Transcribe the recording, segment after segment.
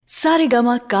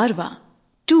सारेगामा कारवां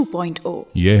 2.0।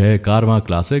 ये है कारवां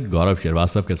क्लासिक। गौरव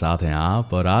श्रीवास्तव के साथ हैं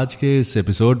आप, और आज के इस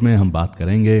एपिसोड में हम बात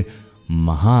करेंगे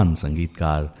महान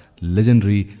संगीतकार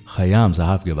लेजेंडरी खयाम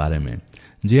साहब के बारे में।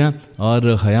 जी हाँ,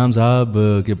 और खयाम साहब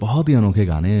के बहुत ही अनोखे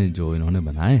गाने जो इन्होंने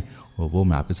बनाए वो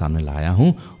मैं आपके सामने लाया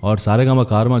हूँ। और सारेगामा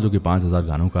कारवां जो कि 5000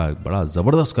 गानों का एक बड़ा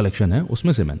ज़बरदस्त कलेक्शन है,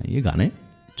 उसमें से मैंने ये गाने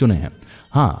चुने हैं।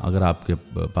 हाँ, अगर आपके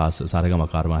पास सारेगामा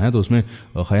कारवां है तो उसमें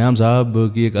खयाम साहब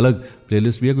की एक अलग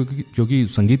प्लेलिस्ट भी है, क्योंकि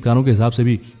संगीतकारों के हिसाब से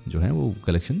भी जो है वो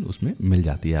कलेक्शन उसमें मिल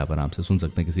जाती है। आप आराम से सुन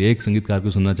सकते हैं, किसी एक संगीतकार को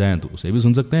सुनना चाहें तो उसे भी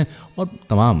सुन सकते हैं, और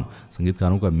तमाम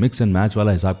संगीतकारों का मिक्स एंड मैच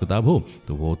वाला हिसाब किताब हो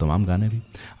तो वो तमाम गाने भी।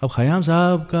 अब खयाम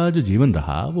साहब का जो जीवन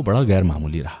रहा वो बड़ा गैर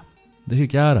मामूली रहा। देखिए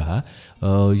क्या रहा,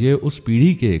 ये उस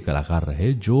पीढ़ी के कलाकार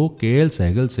रहे जो के.एल.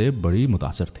 सहगल से बड़ी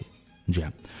मुतासर थे। जी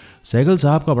हाँ, सहगल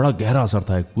साहब का बड़ा गहरा असर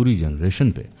था एक पूरी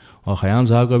जनरेशन पे, और खयाम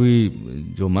साहब का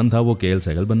भी जो मन था वो के.एल.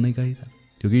 सहगल बनने का ही था,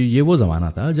 क्योंकि ये वो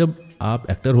ज़माना था जब आप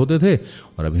एक्टर होते थे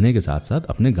और अभिनय के साथ साथ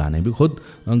अपने गाने भी खुद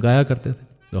गाया करते थे।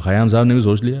 तो खयाम साहब ने भी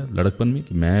सोच लिया लड़कपन में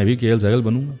कि मैं भी के.एल. सहगल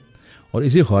बनूंगा, और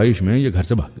इसी ख्वाहिश में ये घर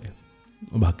से भाग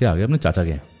गए। भाग के आ गए अपने चाचा के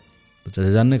यहाँ। तो चाचा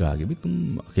जान ने कहा कि भाई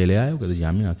तुम अकेले आए हो? कहते जी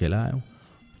मैं अकेला आया हूँ।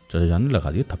 चाचा जान ने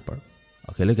लगा दिया थप्पड़,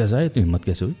 अकेले कैसे आए, इतनी हिम्मत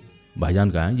कैसे हुई,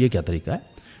 भाईजान कहाँ है, ये क्या तरीका है।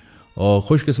 और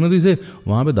खुशकिस्मती से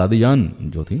वहाँ पे दादी जान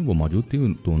जो थी वो मौजूद थी,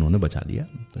 तो उन्होंने बचा लिया।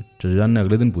 तो चाचा जान ने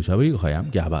अगले दिन पूछा भाई खयाम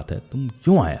क्या बात है, तुम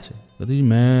क्यों आए ऐसे? कहते जी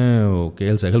मैं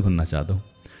के.एल. सहगल बनना चाहता हूँ।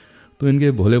 तो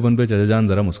इनके भोलेपन पे चाचा जान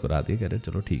ज़रा मुस्कुराती है, कह रहे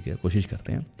चलो ठीक है कोशिश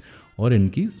करते हैं, और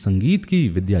इनकी संगीत की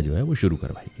विद्या जो है वो शुरू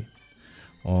करवाई गई।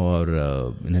 और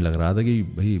इन्हें लग रहा था कि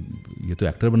भाई ये तो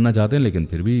एक्टर बनना चाहते हैं, लेकिन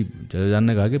फिर भी चाचा जान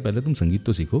ने कहा कि पहले तुम संगीत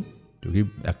तो सीखो, क्योंकि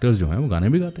एक्टर्स जो हैं वो गाने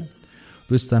भी गाते हैं।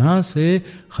 तो इस तरह से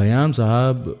खयाम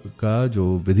साहब का जो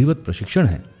विधिवत प्रशिक्षण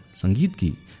है संगीत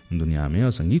की दुनिया में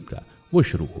और संगीत का, वो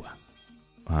शुरू हुआ।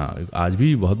 हाँ, आज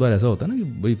भी बहुत बार ऐसा होता है ना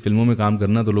कि भाई फिल्मों में काम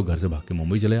करना तो लोग घर से भाग के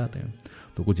मुंबई चले आते हैं।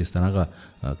 तो कुछ इस तरह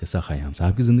का किस्सा खयाम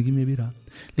साहब की ज़िंदगी में भी रहा।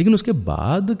 लेकिन उसके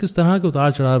बाद किस तरह के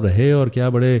उतार चढ़ाव रहे और क्या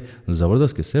बड़े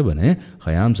ज़बरदस्त किस्से बने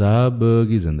खयाम साहब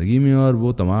की ज़िंदगी में, और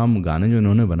वो तमाम गाने जो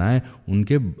इन्होंने बनाए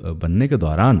उनके बनने के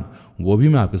दौरान, वो भी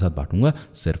मैं आपके साथ बांटूंगा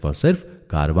सिर्फ और सिर्फ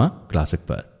कारवां क्लासिक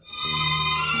पर।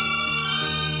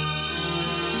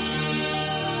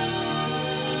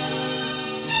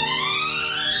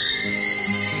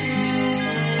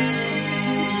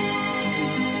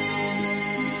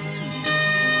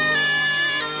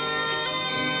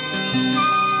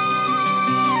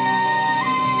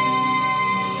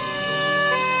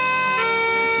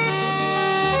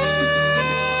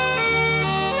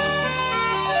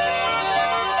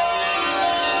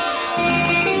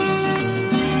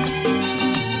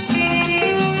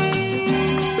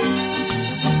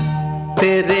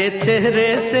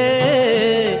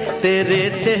 तेरे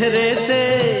चेहरे से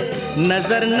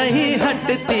नजर नहीं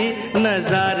हटती,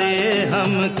 नजारे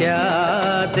हम क्या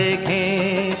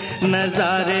देखें,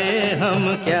 नजारे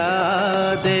हम क्या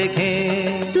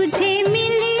देखें। तुझे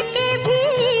मिल के भी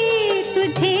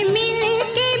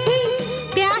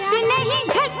प्यास नहीं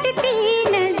घटती,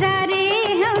 नजारे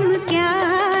हम क्या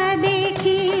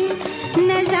देखें,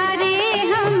 नजारे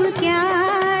हम क्या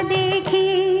देखें।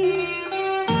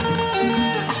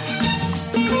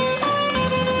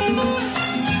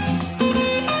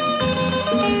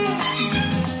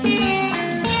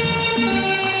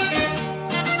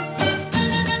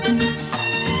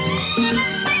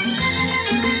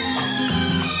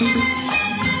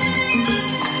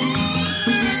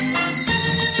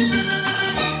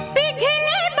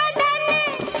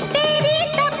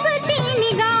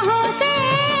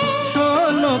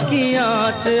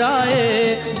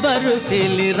 आए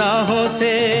बर्फीली राहों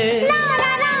से, ला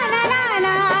ला ला ला ला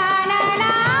ला ला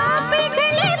ला,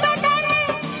 पिघले बदन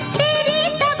तेरी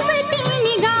तपती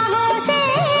निगाहों से।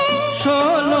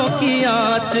 शोलों की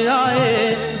आँच आए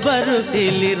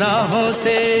बर्फीली राहों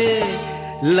से,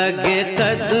 लगे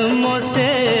कदमों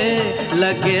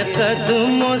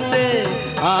से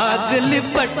आग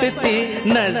लिपटती,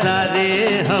 नजारे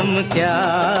हम क्या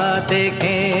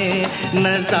देखें,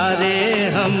 नजारे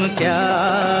हम क्या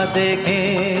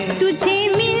देखें। तुझे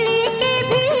मिल के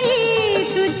भी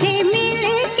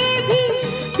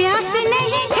प्यास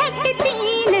नहीं घटती,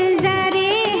 नजारे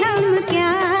हम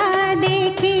क्या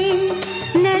देखें,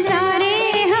 नजारे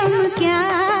हम क्या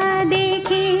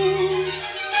देखें।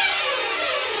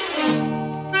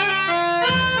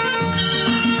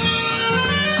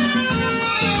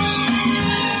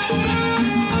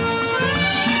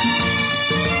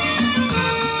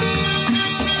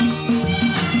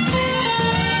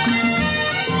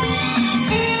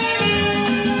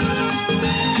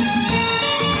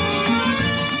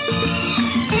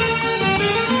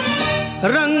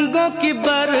 रंगों की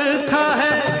बरखा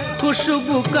है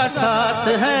खुशबू का साथ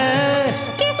है।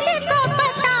 किसको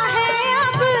पता है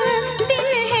अब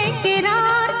दिन है कि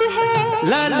रात है।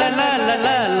 ला ला ला ला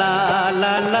ला ला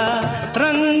ला ला,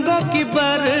 रंगों की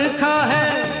बरखा है,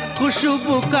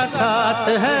 खुशबू का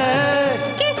साथ है।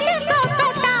 किसको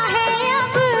पता है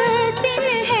अब दिन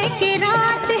है कि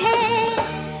रात है।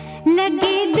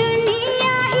 लगे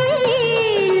दुनिया ही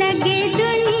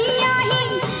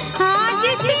आज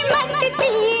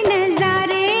सिमटती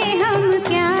नजारे हम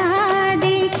क्या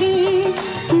देखें,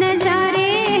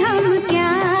 नजारे हम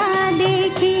क्या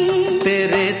देखें।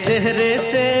 तेरे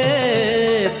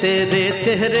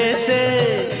चेहरे से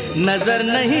नजर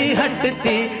नहीं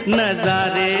हटती,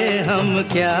 नजारे हम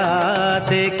क्या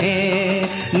देखें,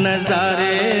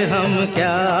 नजारे हम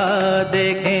क्या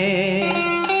देखें।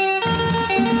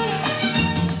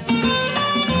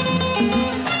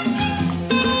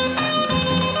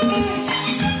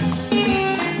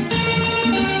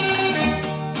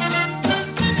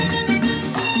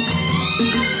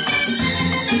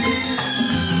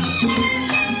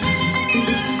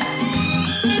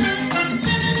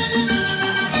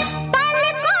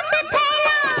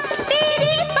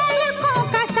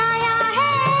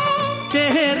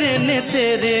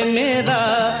 तेरे मेरा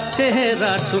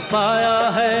चेहरा छुपाया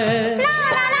है। ला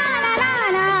ला ला ला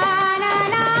ला ला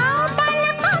ला,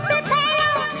 पलकों पे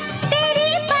फैला तेरी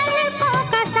पलकों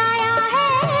का साया है।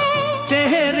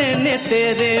 चेहरे ने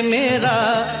तेरे मेरा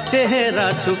चेहरा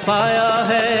छुपाया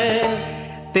है।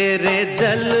 तेरे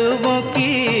जलवों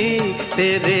की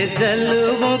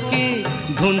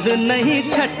धुंध नहीं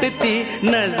छटती,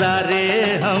 नजारे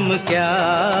हम क्या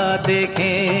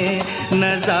देखें,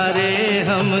 नजारे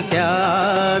हम क्या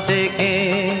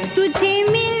देखें। तुझे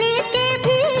मिल के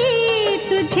भी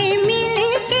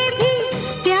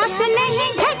प्यास नहीं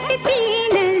घटती,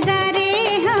 नजारे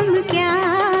हम क्या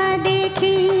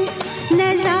देखें,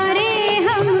 नजारे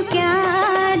हम क्या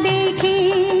देखें।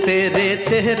 तेरे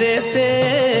चेहरे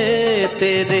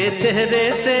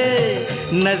से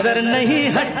नजर नहीं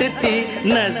हटती,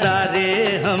 नजारे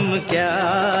हम क्या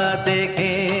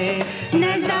देखें,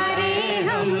 नजारे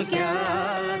हम क्या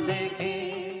देखें।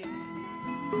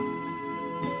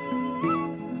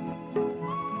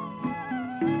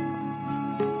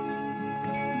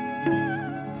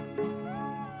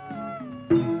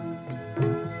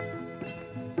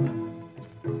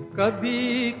 कभी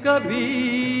कभी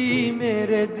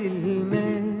मेरे दिल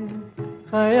में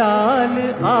ख्याल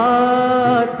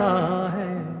आता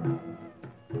है,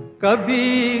 कभी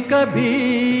कभी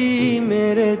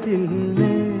मेरे दिल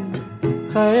में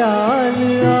ख्याल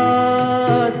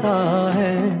आता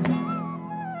है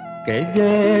कि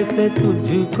जैसे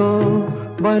तुझको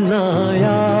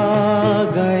बनाया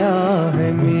गया है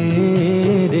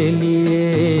मेरे लिए,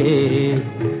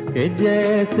 कि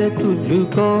जैसे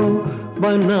तुझको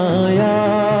बनाया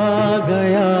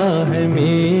गया है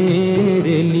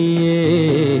मेरे लिए।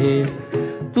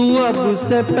 तू अब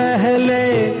से पहले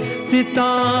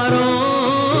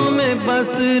सितारों में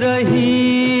बस रही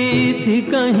थी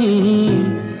कहीं,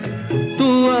 तू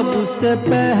अब से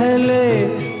पहले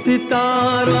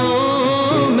सितारों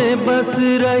में बस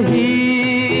रही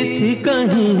थी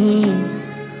कहीं।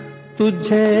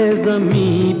 तुझे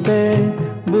ज़मीं पे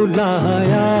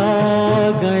बुलाया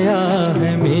गया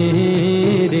है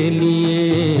मेरे लिए,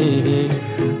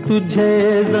 तुझे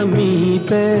ज़मीं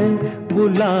पे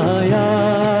बुलाया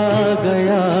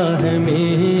गया है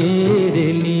मेरे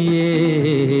लिए।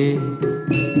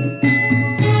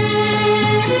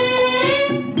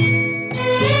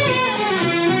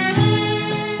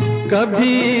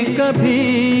 कभी कभी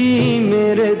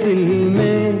मेरे दिल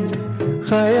में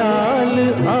ख्याल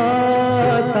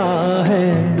आता है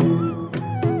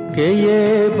कि ये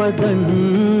बदन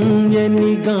ये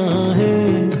निगाहें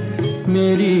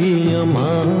मेरी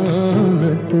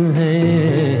अमानत है,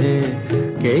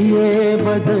 कि ये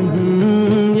बदन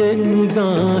ये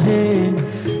निगाहें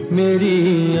मेरी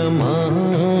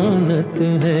अमानत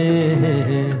है।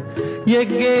 ये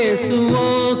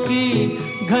गेसुओं की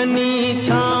घनी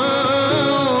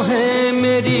छाँव है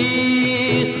मेरी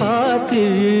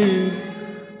खातिर,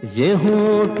 ये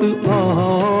होठ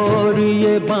और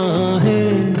ये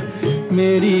बाहें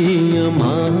मेरी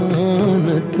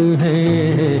अमानत है।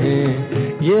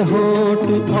 ये होठ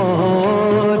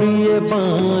और ये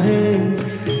बाहें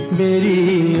मेरी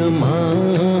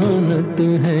अमानत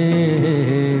है।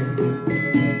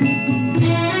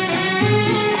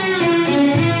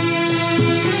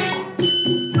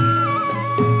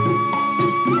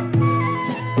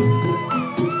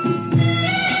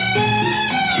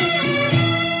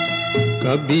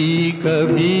 कभी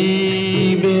कभी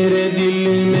मेरे दिल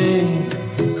में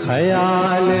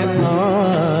ख्याल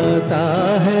आता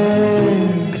है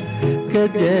के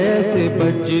जैसे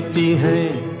बजती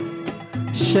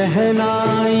हैं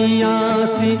शहनाइयाँ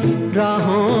सी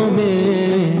राहों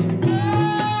में,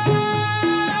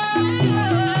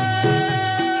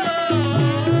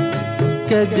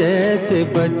 के जैसे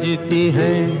बजती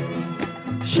हैं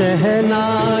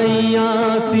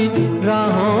शहनाइयाँ सी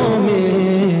राहों में।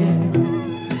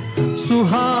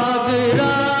 सुहाग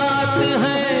रात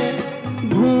है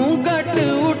घूंघट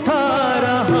उठा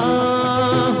रहा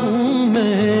हूँ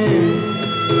मैं,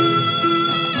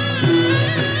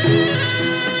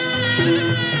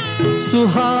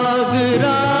 सुहाग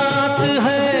रात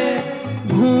है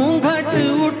घूंघट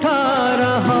उठा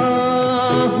रहा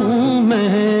हूँ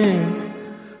मैं।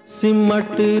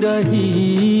 सिमट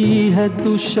रही है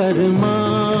तू शर्मा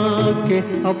के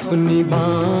अपनी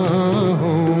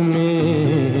बाहों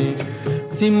में,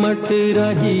 सिमट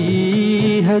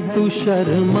रही है तू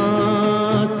शर्मा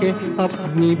के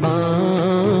अपनी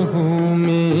बाहों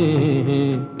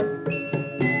में।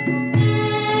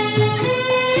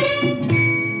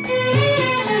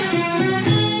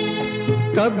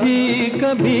 कभी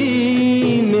कभी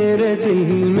मेरे दिल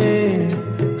में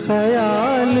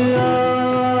ख्याल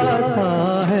आता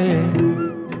है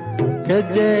कि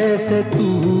जैसे तू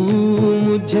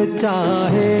मुझे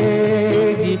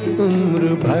चाहेगी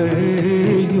उम्र भर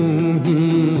यूं ही,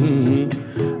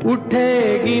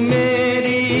 उठेगी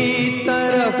मेरी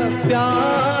तरफ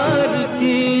प्यार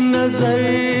की नजर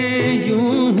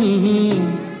यूं ही।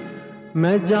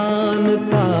 मैं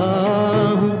जानता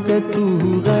हूँ कि तू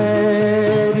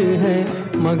गैर है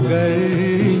मगर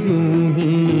यूं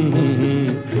ही,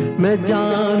 मैं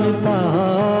जानता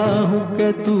हूँ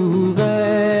कि तू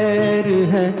गैर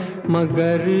है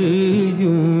मगर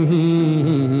यूं ही।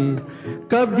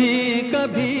 कभी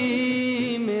कभी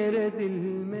मेरे दिल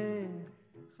में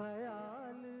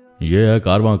ख्याल। ये है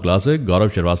कारवां क्लासिक, गौरव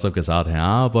श्रीवास्तव के साथ हैं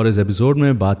आप, और इस एपिसोड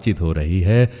में बातचीत हो रही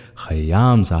है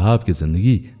खय्याम साहब की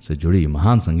ज़िंदगी से जुड़ी,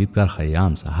 महान संगीतकार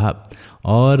खय्याम साहब।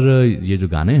 और ये जो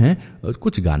गाने हैं,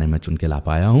 कुछ गाने मैं चुन के ला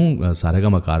पाया हूँ।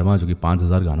 सारेगामा कारवां जो कि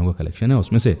 5000 गानों का कलेक्शन है,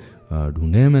 उसमें से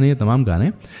ढूंढे हैं मैंने ये तमाम गाने।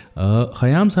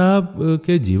 खय्याम साहब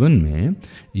के जीवन में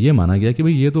ये माना गया कि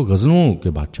भाई ये तो गज़लों के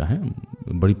बादशाह हैं,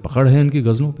 बड़ी पकड़ है इनकी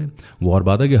गज़लों पे। वो और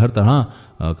बात है कि हर तरह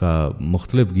का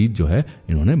मुख्तलिफ गीत जो है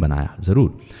इन्होंने बनाया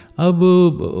ज़रूर। अब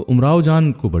उमराव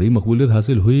जान को बड़ी मकबूलियत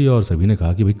हासिल हुई और सभी ने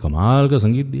कहा कि भाई कमाल का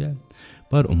संगीत दिया है।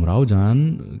 पर उमराव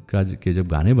जान के जब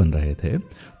गाने बन रहे थे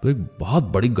तो एक बहुत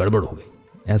बड़ी गड़बड़ हो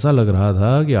गई। ऐसा लग रहा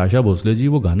था कि आशा भोसले जी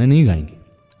वो गाने नहीं गाएंगी।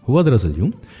 हुआ दरअसल यूँ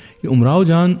कि उमराव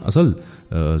जान असल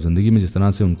ज़िंदगी में जिस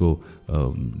तरह से उनको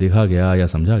देखा गया या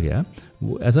समझा गया,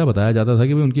 वो ऐसा बताया जाता था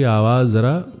कि भाई उनकी आवाज़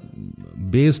ज़रा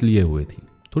बेस लिए हुए थी,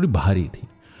 थोड़ी भारी थी।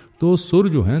 तो सुर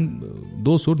जो हैं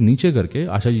 2 सुर नीचे करके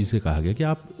आशा जी से कहा गया कि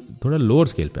आप थोड़ा लोअर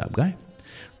स्केल पे आप गाएं।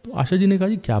 तो आशा जी ने कहा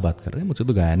जी क्या बात कर रहे हैं, मुझसे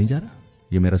तो गाया नहीं जा रहा,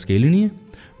 ये मेरा स्केल ही नहीं है,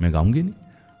 मैं गाऊंगी नहीं।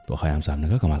 तो खय्याम साहब ने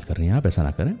कहा कमाल कर रही हैं आप, ऐसा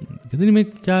ना करें। कहते नहीं मैं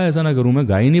क्या ऐसा ना करूँ, मैं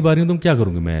गा ही नहीं पा रही हूँ, तुम क्या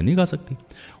करूँगी, मैं नहीं गा सकती।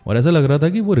 और ऐसा लग रहा था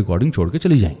कि वो रिकॉर्डिंग छोड़ के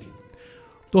चली जाएंगी।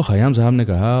 तो खय्याम साहब ने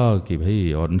कहा कि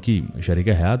भाई, और उनकी शरीक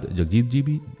हयात जगजीत जी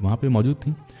भी वहाँ पे मौजूद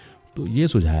थी, तो ये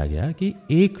सुझाया गया कि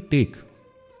एक टेक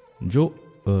जो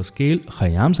स्केल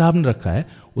खय्याम साहब ने रखा है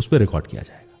उस पर रिकॉर्ड किया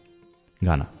जाएगा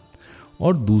गाना,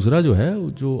 और दूसरा जो है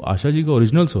जो आशा जी का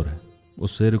ओरिजिनल सुर है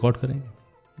उससे रिकॉर्ड करेंगे,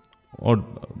 और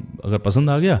अगर पसंद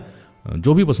आ गया,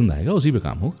 जो भी पसंद आएगा उसी पे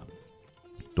काम होगा।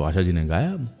 तो आशा जी ने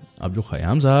गाया। अब जो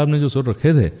खय्याम साहब ने जो सुर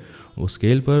रखे थे उस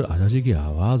स्केल पर आशा जी की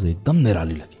आवाज़ एकदम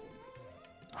निराली लगी।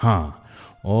 हाँ,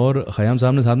 और खय्याम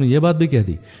साहब ने साथ में ये बात भी कह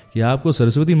दी कि आपको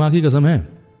सरस्वती माँ की कसम है,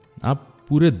 आप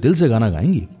पूरे दिल से गाना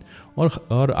गाएंगी।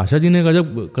 और आशा जी ने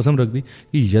गजब कसम रख दी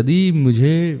कि यदि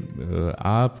मुझे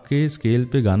आपके स्केल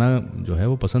पे गाना जो है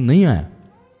वो पसंद नहीं आया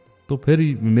तो फिर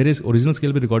मेरे ओरिजिनल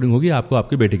स्केल पे रिकॉर्डिंग होगी, आपको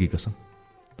आपके बेटे की कसम।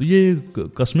 तो ये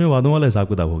कस्में वादों वाला हिसाब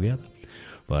किताब हो गया था।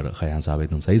 पर खय्याम साहब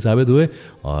एकदम सही साबित हुए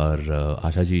और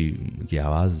आशा जी की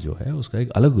आवाज़ जो है उसका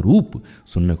एक अलग रूप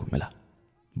सुनने को मिला।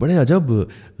 बड़े अजब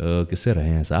किस्से रहे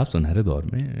हैं साहब सुनहरे दौर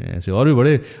में। ऐसे और भी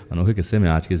बड़े अनोखे किस्से मैं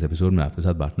आज के इस एपिसोड में आपके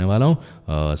साथ बांटने वाला हूँ,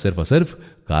 सिर्फ और सिर्फ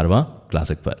कारवां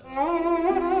क्लासिक पर।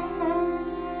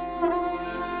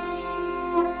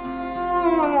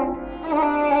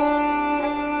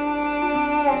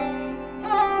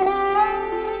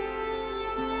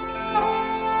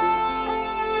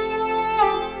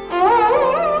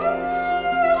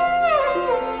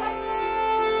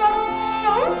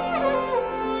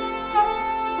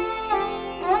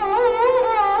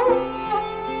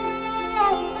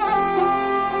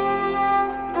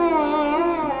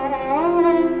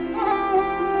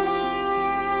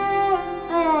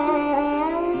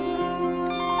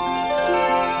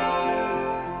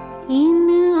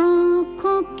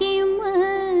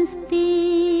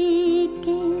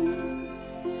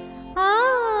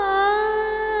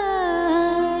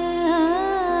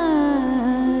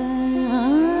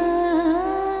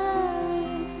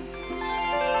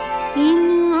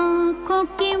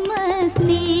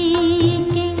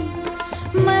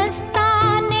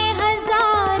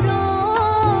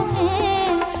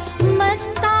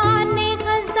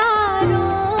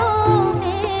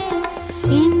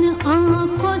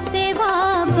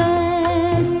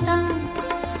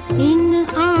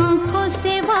 आंखों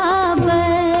से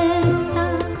वाबस्ता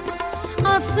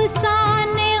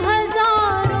अफसाने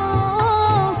हजारों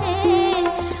हैं,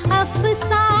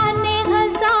 अफसाने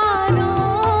हजारों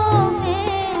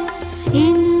हैं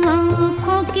इन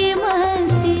आंखों की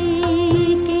मस्ती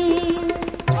के।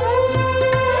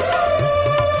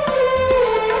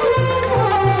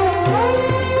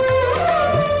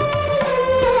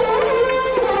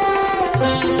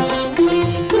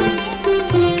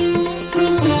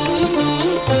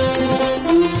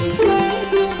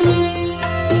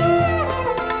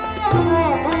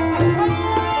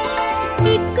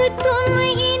 एक तुम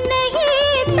ही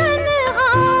नहीं तन्हा,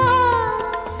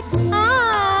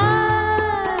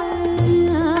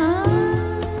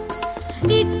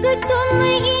 एक तुम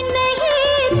ही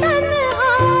नहीं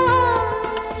तन्हा,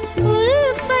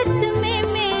 उल्फत में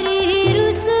मेरी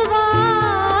रुसवा,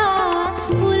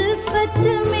 उल्फत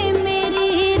में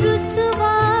मेरी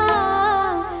रुसवा।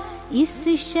 इस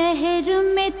शहर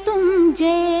में तुम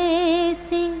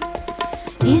जैसे,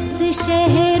 इस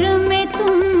शहर में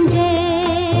तुम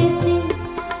जैसे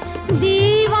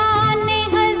दीवाने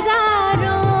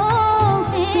हजारों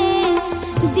हैं,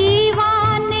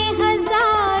 दीवाने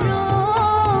हजारों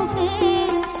हैं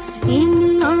इन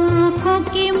आँखों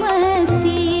की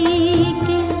मस्ती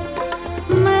के।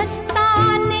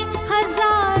 मस्ताने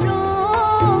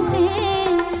हजारों हैं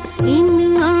इन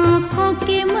आँखों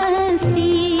की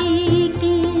मस्ती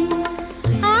के।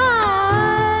 आ,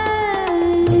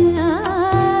 आ,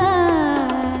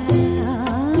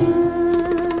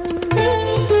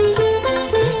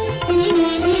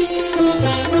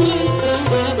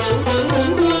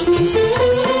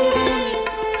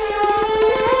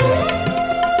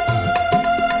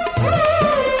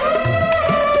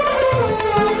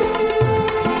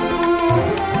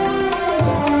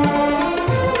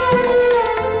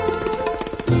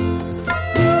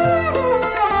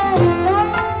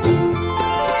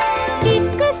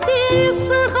 एक सिर्फ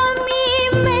हमी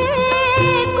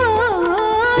में को,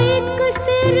 एक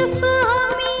सिर्फ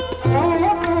हमी,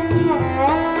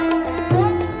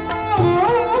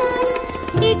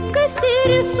 एक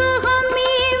सिर्फ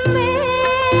हमी में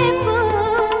को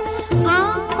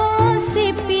आँखों से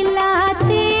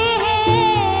पिलाते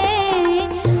हैं,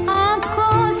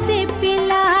 आँखों से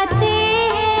पिलाते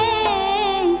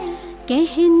हैं।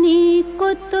 कहने को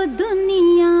तो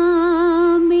दुनिया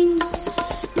में,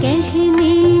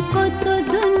 कहने को तो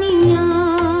दुनिया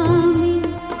में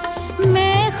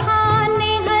मैं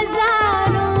खाने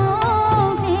हजारों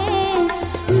हैं,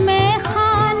 मैं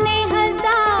खाने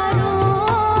हजारों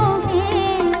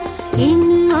हैं इन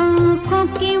आँखों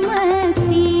की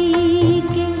मस्ती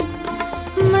के।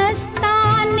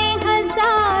 मस्ताने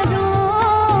हजारों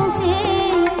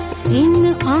हैं इन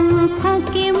आँखों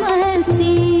की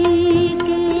मस्ती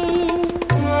के।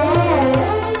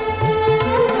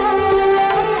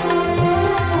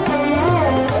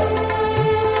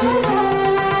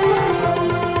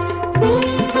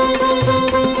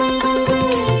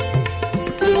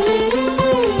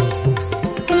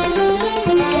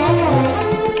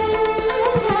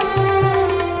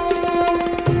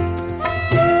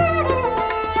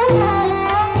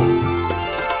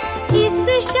 इस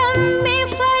शम्मे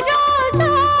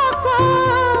फरोज़ा को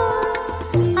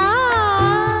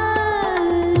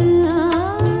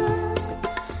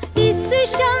इस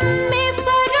शम्मे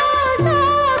फरोज़ा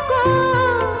को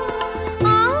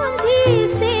आंधी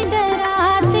से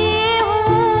डराते हो,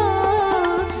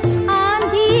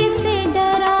 आंधी से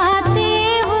डराते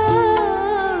हो।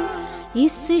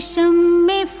 इस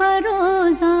शम्मे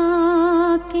फरोज़ा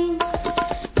के,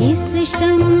 इस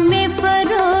शम्मे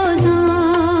फरोज़ा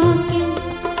के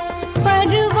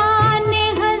परवाने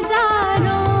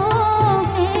हजारों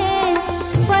हैं,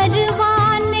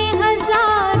 परवाने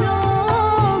हजारों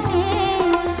हैं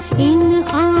इन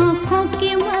आँखों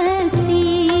की मस्ती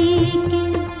के।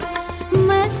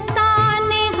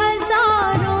 मस्ताने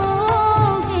हजारों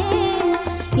हैं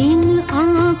इन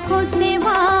आँखों से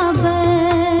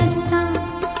वाबस्ता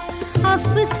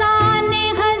अफसाने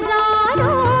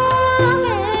हजारों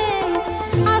हैं,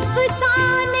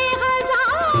 अफसाने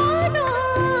हजारों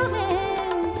हैं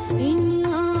इन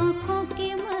आँखों की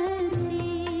मस्ती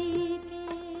के।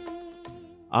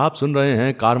 आप सुन रहे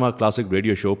हैं कारमा क्लासिक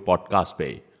रेडियो शो पॉडकास्ट पे।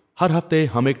 हर हफ्ते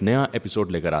हम एक नया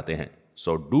एपिसोड लेकर आते हैं,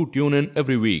 so do tune in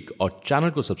every week और चैनल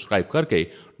को सब्सक्राइब करके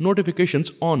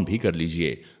नोटिफिकेशंस ऑन भी कर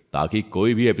लीजिए ताकि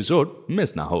कोई भी एपिसोड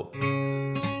मिस ना हो।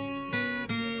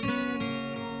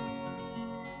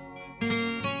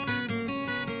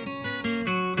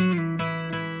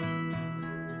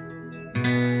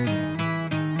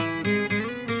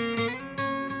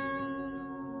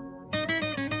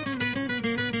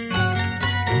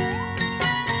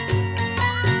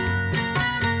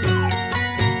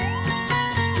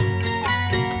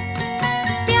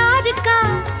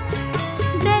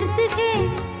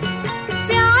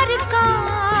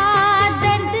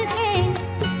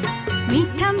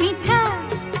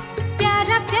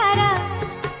 प्यारा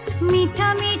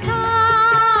मीठा मीठा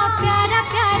प्यारा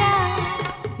प्यारा।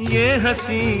 ये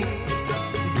हंसी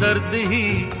दर्द ही,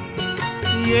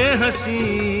 ये हंसी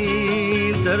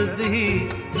दर्द ही,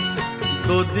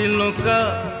 दो दिलों का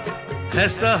है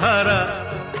सहारा,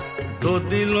 दो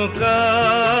दिलों का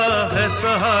है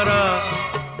सहारा।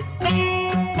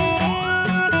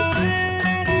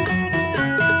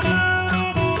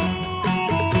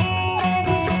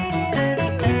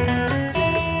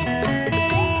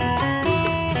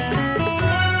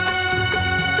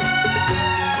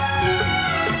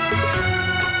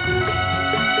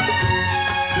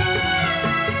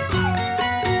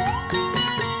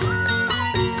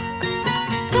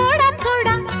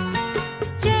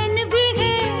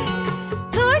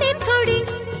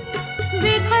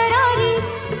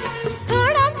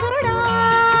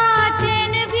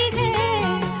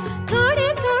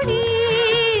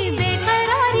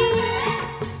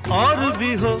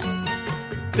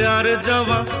 प्यार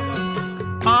जवां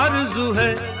आरज़ू है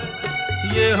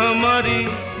ये हमारी,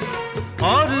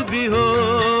 और भी हो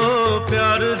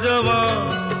प्यार जवां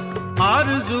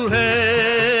आरज़ू है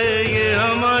ये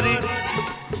हमारी,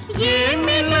 ये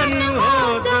मिलन हो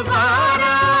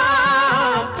दोबारा।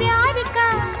 प्यार का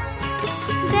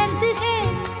दर्द है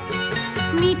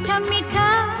मीठा मीठा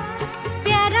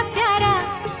प्यारा प्यारा,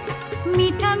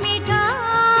 मीठा मीठा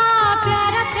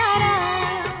प्यारा प्यारा।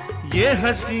 ये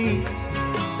हंसी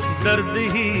दर्द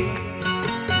ही,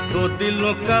 दो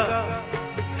दिलों का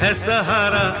है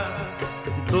सहारा,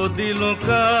 दो दिलों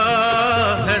का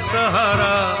है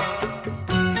सहारा।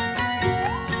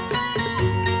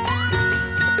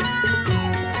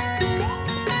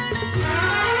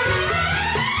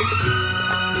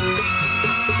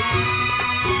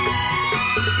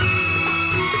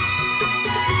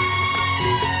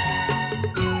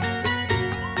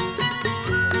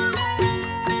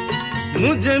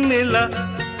 मुझे मिला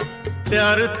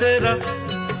प्यार तेरा,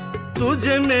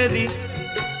 तुझे मेरी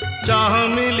चाह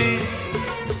मिली,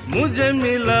 मुझे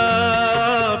मिला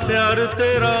प्यार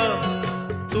तेरा,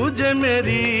 तुझे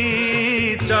मेरी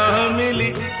चाह मिली।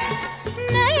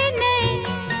 नए नए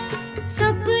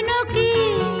सपनों की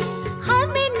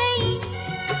हमें नई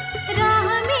राह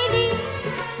मिली,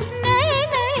 नए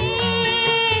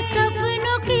नए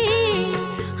सपनों की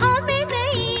हमें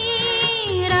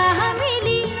नई राह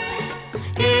मिली।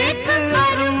 एक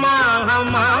अरमां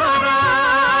हमारा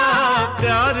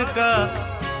प्यार का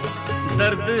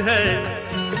दर्द है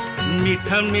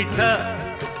मीठा मीठा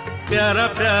प्यारा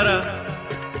प्यारा,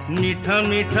 मीठा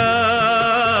मीठा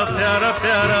प्यारा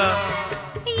प्यारा।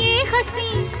 ये हंसी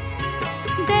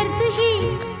दर्द ही,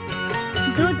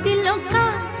 दो दिलों का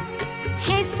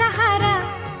है सहारा,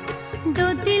 दो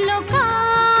दिलों का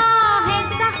है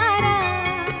सहारा।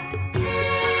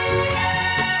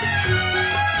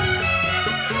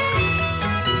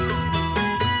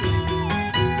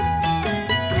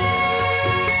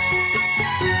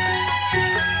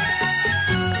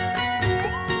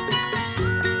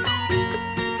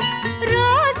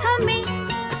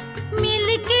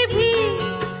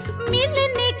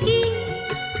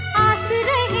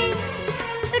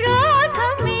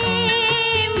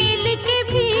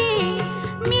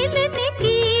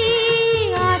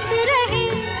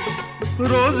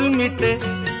 रोज मिटे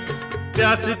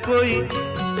प्यास कोई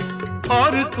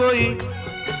और कोई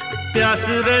प्यास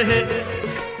रहे,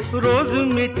 रोज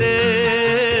मिटे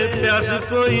प्यास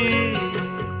कोई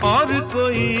और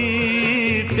कोई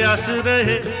प्यास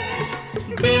रहे।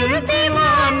 दिल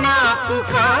दीवाना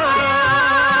पुकारा,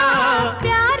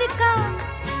 प्यार का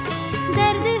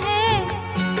दर्द है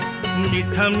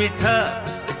मीठा मीठा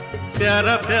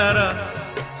प्यारा प्यारा,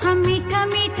 हम मीठा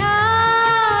मीठा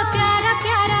प्यारा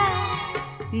प्यारा।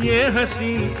 ये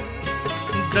हंसी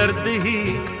दर्द ही,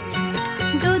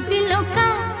 दो दिलों का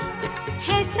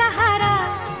है सहारा,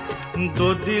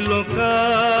 दो दिलों का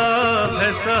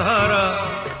है सहारा।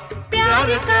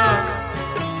 प्यार का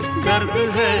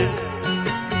दर्द है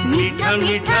मीठा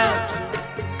मीठा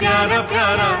प्यारा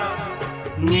प्यारा,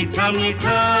 मीठा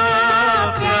मीठा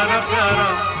प्यारा प्यारा।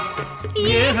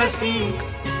 ये हंसी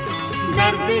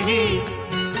दर्द ही,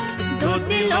 दो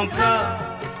दिलों का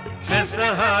है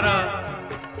सहारा,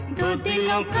 दो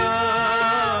दिलों का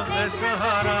है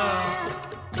सहारा।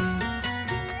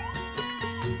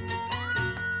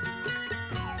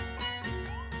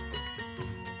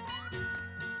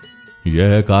 यह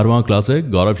है कारवां क्लासिक,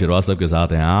 गौरव श्रीवास्तव के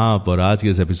साथ हैं आप। और आज के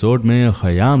इस एपिसोड में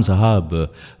खयाम साहब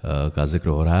का जिक्र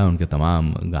हो रहा है, उनके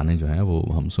तमाम गाने जो हैं वो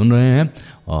हम सुन रहे हैं।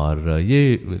 और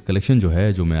ये कलेक्शन जो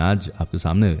है जो मैं आज आपके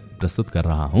सामने प्रस्तुत कर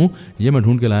रहा हूँ, ये मैं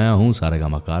ढूंढ के लाया हूँ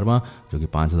सारेगामा कारवां जो कि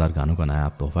 5000 गानों का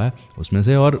नायाब तोहफा है उसमें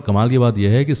से। और कमाल की बात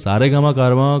यह है कि सारे गामा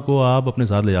कारवां को आप अपने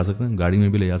साथ ले जा सकते हैं, गाड़ी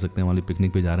में भी ले जा सकते हैं, वाली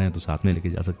पिकनिक पे जा रहे हैं तो साथ में लेके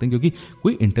जा सकते हैं, क्योंकि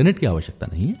कोई इंटरनेट की आवश्यकता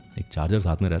नहीं है। एक चार्जर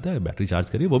साथ में रहता है, बैटरी चार्ज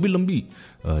करिए, वो भी लंबी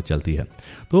चलती है।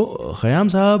 तो खयाम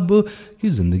साहब की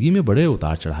ज़िंदगी में बड़े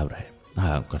उतार चढ़ाव रहे,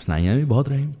 हाँ, कठिनाइयाँ भी बहुत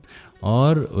रहीं।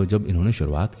 और जब इन्होंने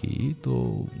शुरुआत की तो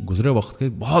गुजरे वक्त के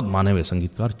बहुत माने हुए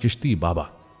संगीतकार चिश्ती बाबा,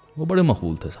 वो बड़े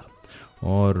मकबूल थे साहब,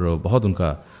 और बहुत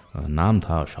उनका नाम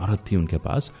था, शोहरत थी उनके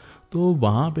पास। तो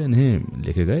वहाँ पे इन्हें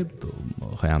लेके गए,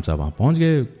 तो खयाम साहब वहाँ पहुँच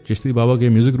गए चिश्ती बाबा के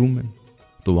म्यूज़िक रूम में।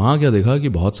 तो वहाँ क्या देखा कि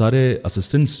बहुत सारे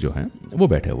असिस्टेंट्स जो हैं वो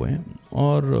बैठे हुए हैं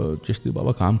और चिश्ती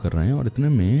बाबा काम कर रहे हैं। और इतने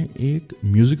में एक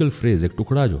म्यूज़िकल फ्रेज़, एक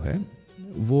टुकड़ा जो है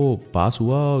वो पास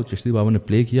हुआ और चिश्ती बाबा ने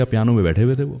प्ले किया। पियानो में बैठे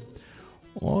हुए थे वो,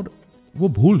 और वो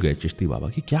भूल गए चिश्ती बाबा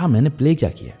कि क्या मैंने प्ले क्या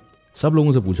किया। सब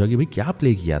लोगों से पूछा कि भाई क्या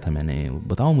प्ले किया था मैंने,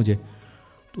 बताओ मुझे।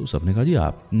 तो सबने कहा जी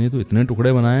आपने तो इतने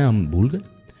टुकड़े बनाए हम भूल गए।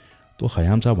 तो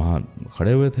खयाम साहब वहाँ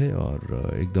खड़े हुए थे और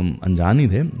एकदम अनजान ही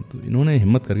थे, तो इन्होंने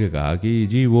हिम्मत करके कहा कि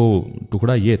जी वो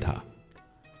टुकड़ा ये था।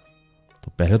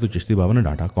 तो पहले तो चिश्ती बाबा ने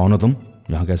डांटा, कौन हो तुम,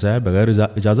 यहाँ कैसे आए बगैर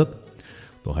इजाज़त।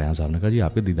 तो खयाम साहब ने कहा जी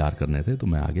आपके दीदार करने थे तो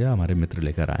मैं आ गया, हमारे मित्र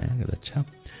लेकर आए हैं। कहते अच्छा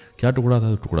क्या टुकड़ा था,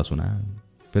 तो टुकड़ा सुनाया।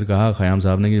 फिर कहा खयाम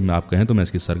साहब ने कि आप कहें तो मैं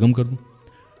इसकी सरगम कर दूँ।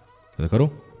 कहते करो।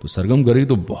 तो सरगम करी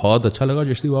तो बहुत अच्छा लगा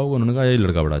चिश्ती बाबा को। उन्होंने कहा ये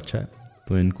लड़का बड़ा अच्छा है,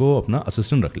 तो इनको अपना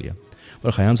असिस्टेंट रख लिया।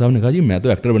 पर खयाम साहब ने कहा जी मैं तो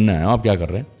एक्टर बनने आया हूँ, आप क्या कर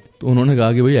रहे हैं। तो उन्होंने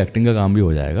कहा कि भाई एक्टिंग का काम भी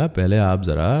हो जाएगा, पहले आप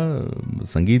ज़रा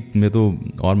संगीत में तो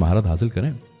और महारत हासिल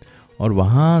करें। और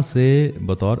वहाँ से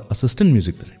बतौर असिस्टेंट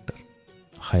म्यूज़िक डायरेक्टर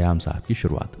खयाम साहब की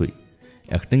शुरुआत हुई।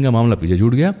 एक्टिंग का मामला पीछे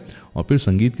छूट गया और फिर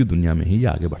संगीत की दुनिया में ही ये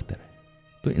आगे बढ़ते रहे।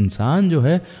 तो इंसान जो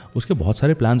है उसके बहुत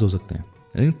सारे प्लान्स हो सकते हैं,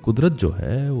 लेकिन कुदरत जो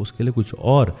है उसके लिए कुछ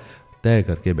और तय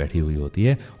करके बैठी हुई होती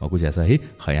है। और कुछ ऐसा ही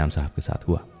खयाम साहब के साथ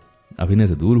हुआ। अभिनय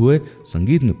से दूर हुए,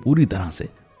 संगीत में पूरी तरह से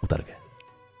उतर गए।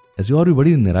 ऐसी और भी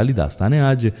बड़ी निराली दास्तानें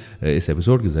आज इस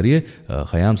एपिसोड के ज़रिए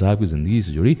खयाम साहब की ज़िंदगी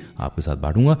से जुड़ी आपके साथ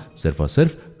बांटूंगा, सिर्फ और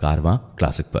सिर्फ कारवां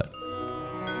क्लासिक पर।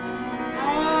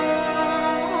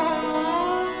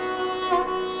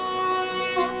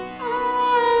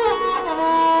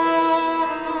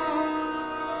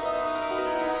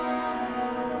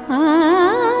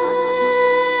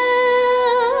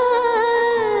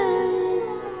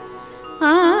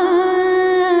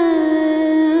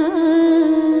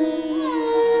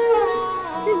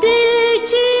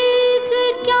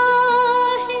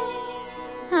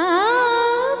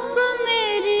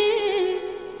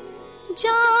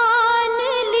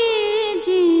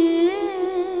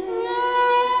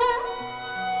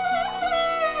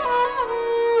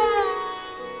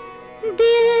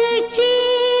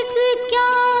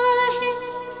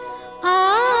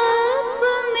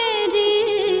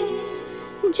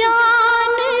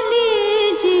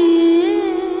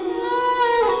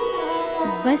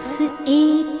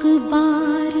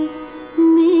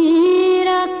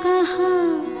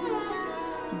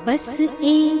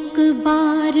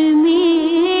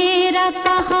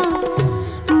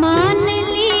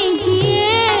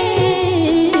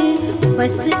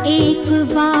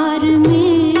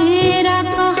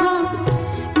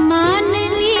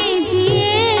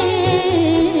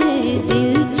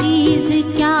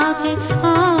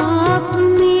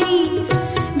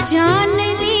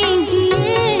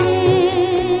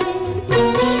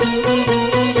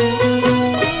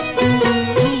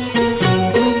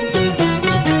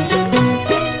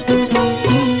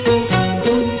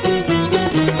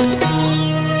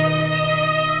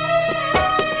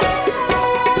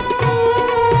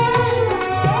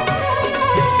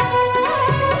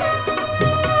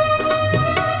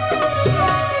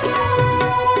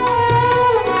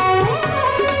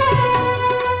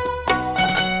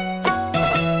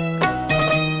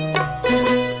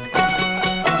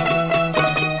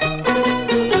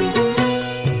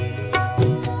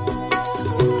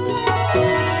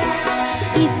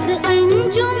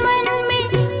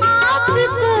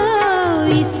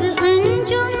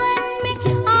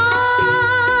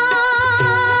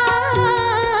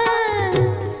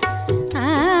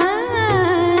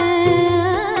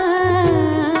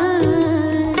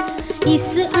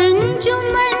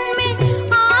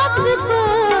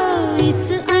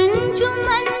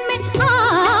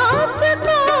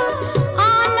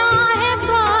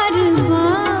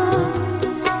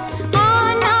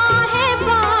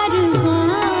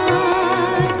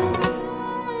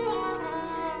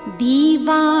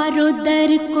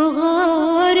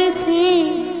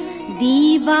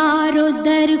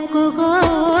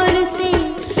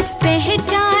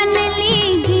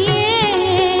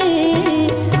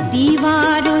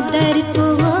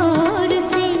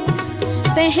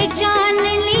 पहचान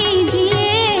लीजिए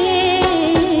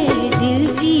दिल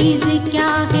चीज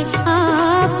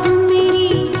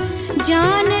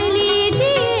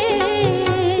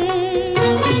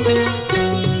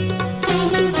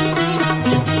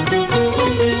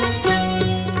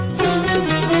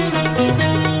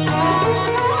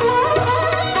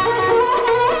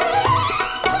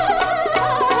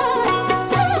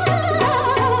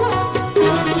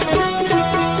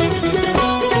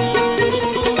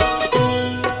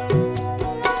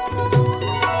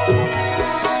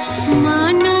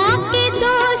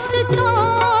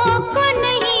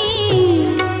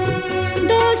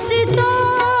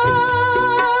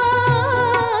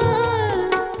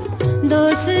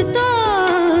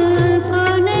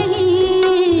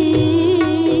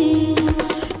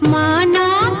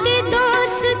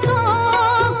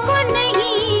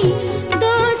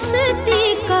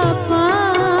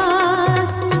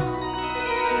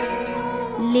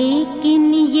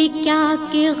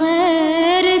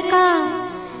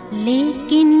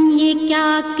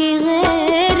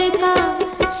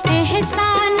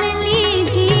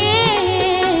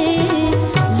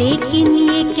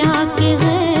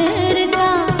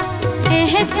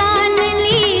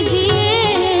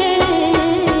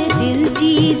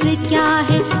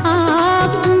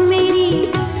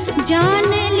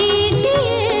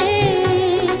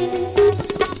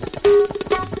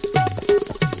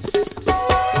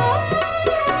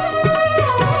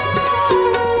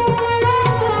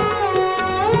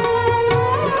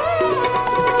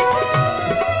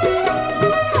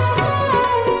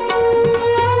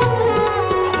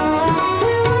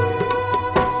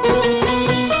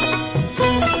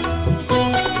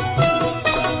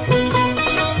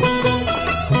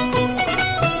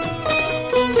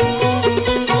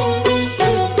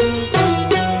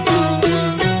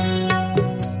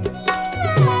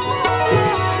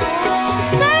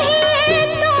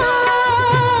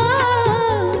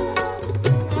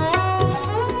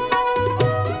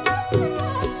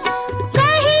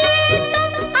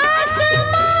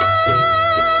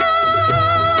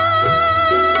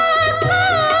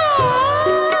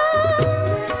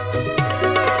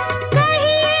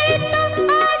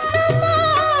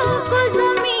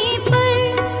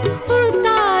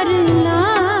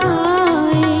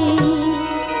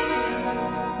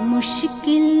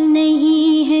मुश्किल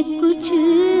नहीं है कुछ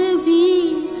भी,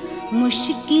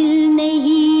 मुश्किल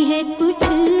नहीं है कुछ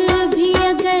भी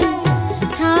अगर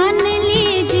ठान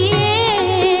लीजिए,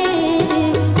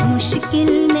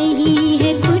 मुश्किल नहीं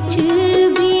है कुछ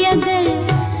भी अगर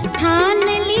ठान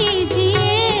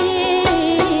लीजिए।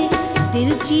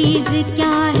 दिल चीज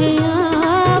क्या है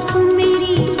आप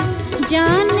मेरी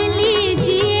जान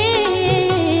लीजिए।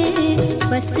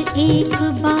 बस एक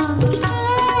बार,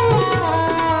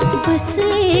 बस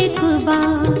एक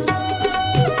बार,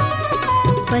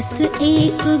 बस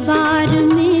एक बार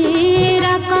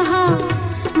मेरा कहा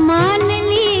मान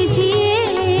लीजिए,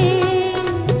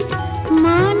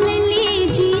 मान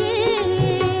लीजिए,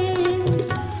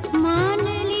 मान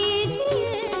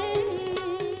लीजिए।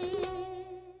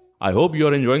 I hope you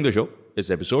are enjoying the show.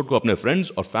 इस एपिसोड को अपने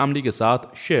फ्रेंड्स और फैमिली के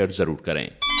साथ शेयर जरूर करें।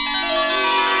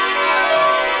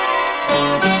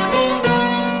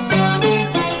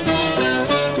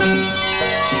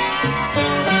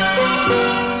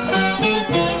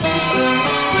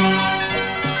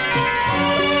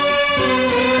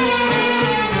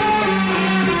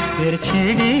 फिर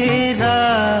छिड़ी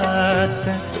रात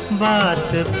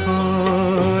बात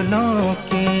फूलों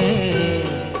की,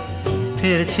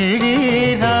 फिर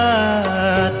छिड़ी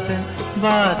रात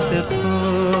बात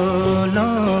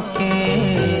फूलों की।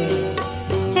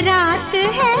 रात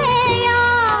है या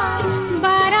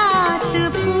बारात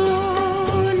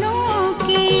फूलों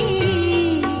की,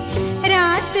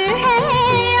 रात है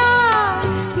या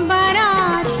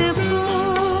बारात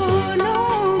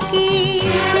फूलों की।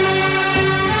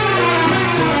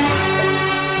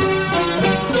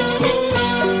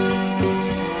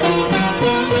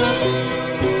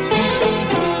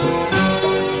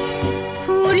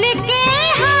 फूल के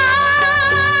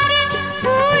हार,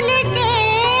 फूल के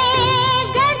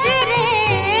गजरे,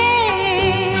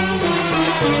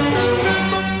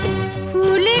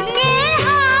 फूल के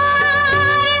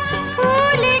हार,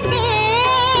 फूल के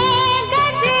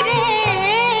गजरे।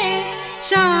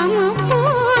 शाम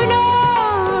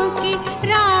फूलों की,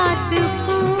 रात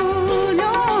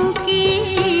फूलों की,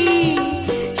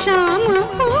 शाम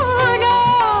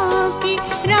फूलों की,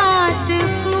 रात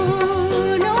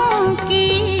फूलों की।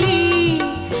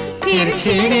 फिर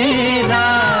छिड़ी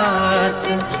रात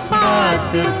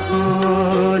बात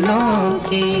फूलों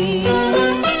की।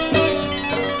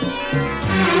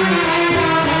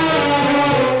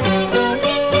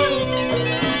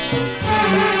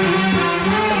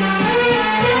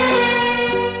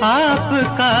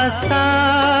 आपका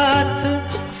साथ,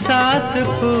 साथ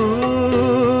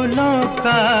फूलों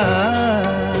का,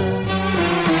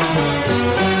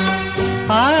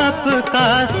 आपका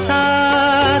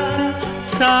साथ,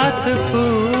 साथ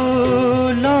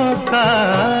फूलों का।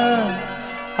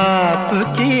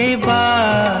 आपकी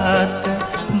बात,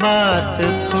 बात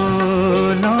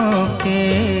फूलों की,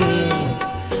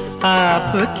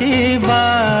 आपकी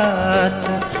बात,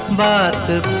 बात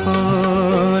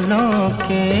फूलों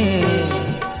की।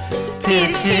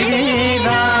 फिर छिड़ी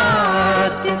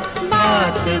रात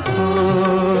बात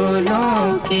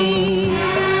फूलों की।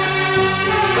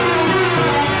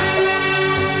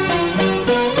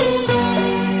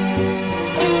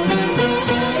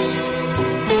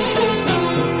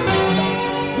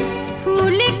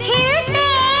 फूल खिलते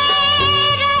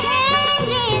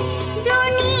रहेंगे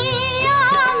दुनिया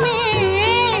में,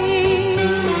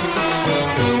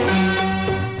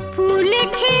 फूल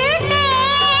खिलते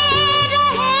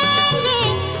रहेंगे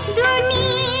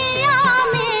दुनिया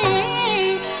में।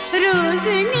 रोज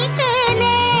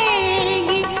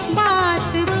निकलेगी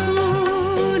बात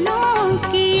फूलों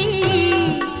की,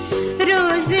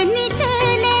 रोज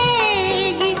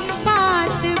निकलेगी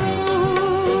बात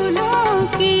फूलों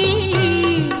की।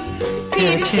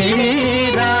 फिर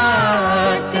छिड़ी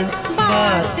रात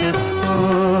बात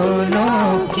फूलों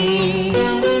की।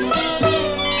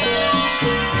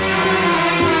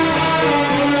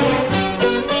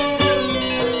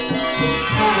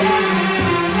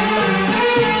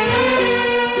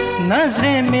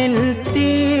 नजरें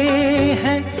मिलती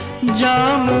हैं,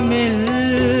 जाम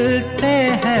मिलते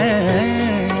हैं,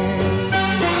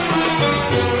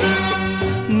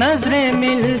 नजरें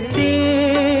मिलती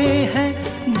हैं,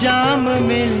 जाम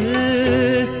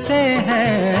मिलते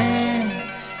हैं।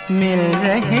 मिल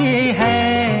रही है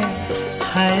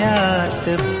हयात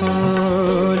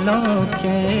फूलों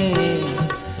के,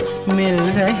 मिल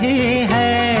रही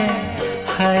है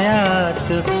हयात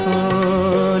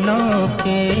फूलों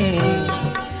के।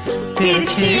 फिर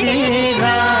छिड़ी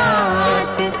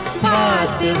रात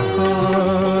बात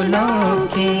फूलों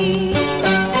की।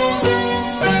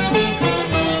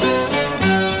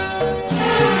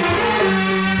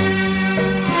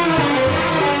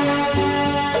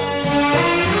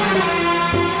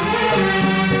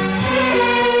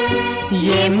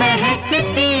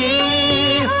 महकती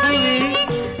हुई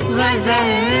गजल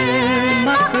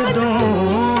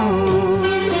मखदूम,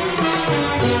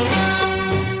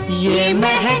 ये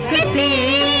महकती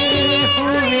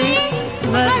हुई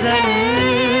गजल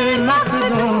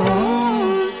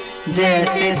मखदूम,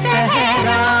 जैसे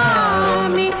सहरा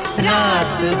में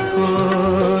रात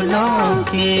फूलों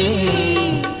की,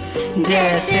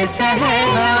 जैसे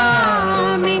सहरा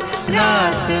में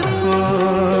रात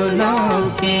फूलों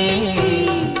की,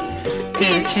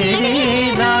 पिछड़ी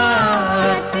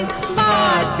रात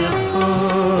बात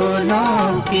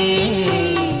फूलों की,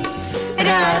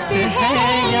 रात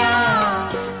है या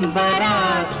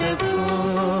बारात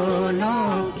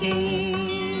फूलों की।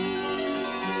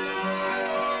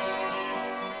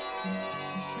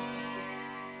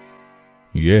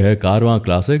 ये है कारवां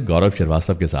क्लासिक, गौरव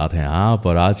श्रीवास्तव के साथ हैं आप।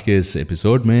 और आज के इस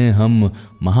एपिसोड में हम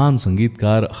महान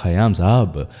संगीतकार खयाम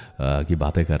साहब की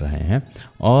बातें कर रहे हैं।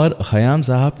 और खयाम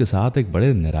साहब के साथ एक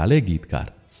बड़े निराले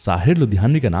गीतकार साहिर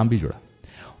लुधियानवी का नाम भी जुड़ा।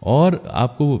 और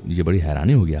आपको ये बड़ी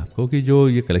हैरानी होगी आपको कि जो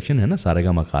ये कलेक्शन है ना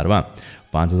सारेगामा कारवां,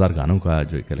 5000 गानों का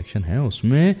जो कलेक्शन है,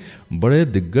 उसमें बड़े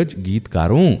दिग्गज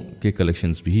गीतकारों के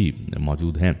कलेक्शंस भी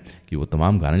मौजूद हैं कि वो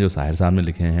तमाम गाने जो साहिर साहब ने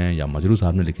लिखे हैं या मजरू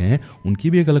साहब ने लिखे हैं, उनकी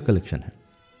भी एक अलग कलेक्शन है।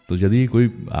 तो यदि कोई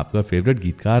आपका फेवरेट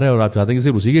गीतकार है और आप चाहते हैं कि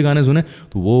सिर्फ उसी के गाने सुने,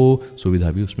 तो वो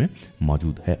सुविधा भी उसमें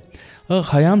मौजूद है।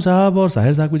 खयाम साहब और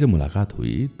साहिर साहब की जब मुलाकात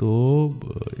हुई तो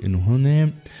इन्होंने,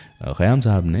 खयाम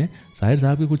साहब ने साहिर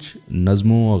साहब की कुछ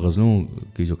नज़मों और गज़लों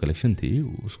की जो कलेक्शन थी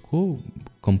उसको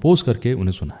कंपोज करके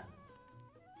उन्हें सुनाया।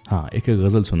 हाँ, एक एक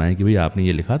गज़ल सुनाई कि भाई आपने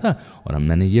ये लिखा था और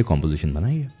मैंने ये कॉम्पोजिशन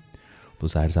बनाई है। तो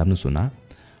साहिर साहब ने सुना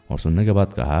और सुनने के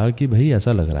बाद कहा कि भाई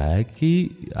ऐसा लग रहा है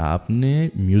कि आपने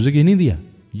म्यूज़िक ही नहीं दिया,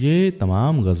 ये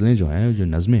तमाम गज़लें जो हैं, जो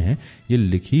नज़में हैं, ये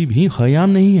लिखी भी खयाम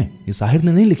नहीं है, ये साहिर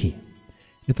ने नहीं लिखी है।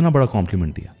 इतना बड़ा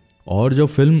कॉम्प्लीमेंट दिया। और जब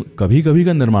फिल्म कभी कभी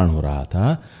का निर्माण हो रहा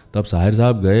था तब साहिर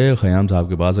साहब गए खयाम साहब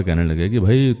के पास और कहने लगे कि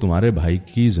भाई तुम्हारे भाई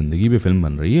की ज़िंदगी पे फिल्म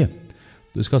बन रही है,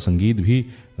 तो इसका संगीत भी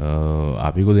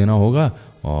आप ही को देना होगा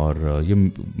और ये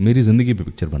मेरी ज़िंदगी पे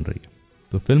पिक्चर बन रही है।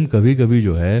 तो फिल्म कभी कभी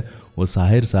जो है वो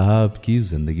साहिर साहब की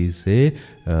ज़िंदगी से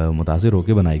मुतासिर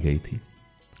होकर बनाई गई थी।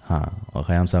 हाँ, और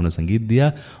खयाम साहब ने संगीत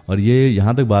दिया। और ये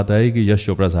यहाँ तक बात आई कि यश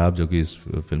चोपड़ा साहब जो कि इस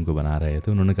फिल्म को बना रहे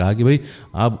थे, उन्होंने कहा कि भाई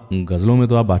आप गज़लों में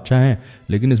तो आप बादशाह हैं,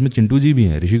 लेकिन इसमें चिंटू जी भी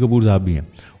हैं, ऋषि कपूर साहब भी हैं,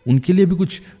 उनके लिए भी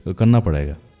कुछ करना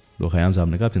पड़ेगा। तो खयाम साहब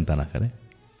ने कहा आप चिंता ना करें,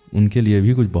 उनके लिए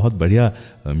भी कुछ बहुत बढ़िया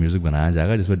म्यूज़िक बनाया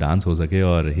जाएगा जिसमें डांस हो सके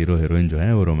और हीरो हीरोइन जो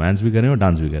है वो रोमांस भी करें और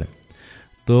डांस भी करें।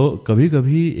 तो कभी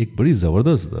कभी एक बड़ी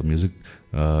ज़बरदस्त म्यूज़िक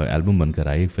एल्बम बनकर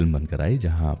आई, फिल्म बनकर आई,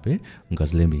 जहाँ पे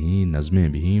गज़लें भी,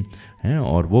 नज़में भी हैं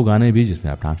और वो गाने भी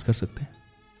जिसमें आप डांस कर सकते हैं,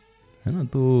 है ना।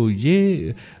 तो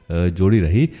ये जोड़ी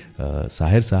रही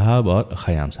साहिर साहब और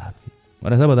खयाम साहब की।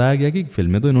 और ऐसा बताया गया कि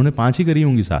फिल्में तो इन्होंने 5 ही करी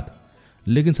होंगी साथ,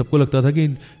 लेकिन सबको लगता था कि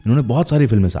इन्होंने बहुत सारी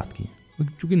फिल्में साथ की,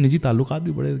 क्योंकि निजी ताल्लुकात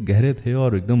भी बड़े गहरे थे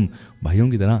और एकदम भाइयों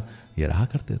की तरह ये रहा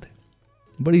करते थे।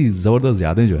 बड़ी ज़बरदस्त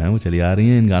यादें जो हैं वो चली आ रही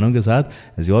हैं इन गानों के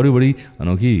साथ। ऐसी और भी बड़ी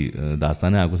अनोखी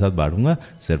दास्तानें आपके साथ बांटूंगा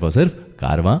सिर्फ और सिर्फ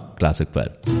कारवां क्लासिक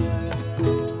पर।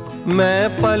 मैं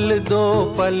पल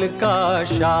दो पल का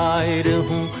शायर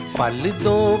हूँ, पल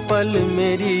दो पल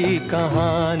मेरी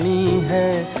कहानी है,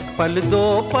 पल दो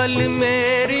पल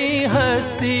मेरी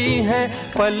हस्ती है,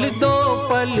 पल दो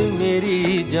पल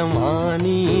मेरी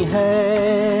जवानी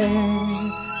है।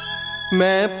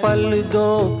 मैं पल दो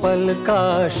पल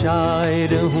का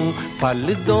शायर हूँ,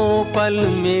 पल दो पल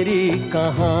मेरी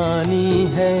कहानी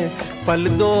है, पल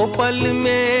दो पल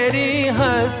मेरी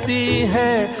हस्ती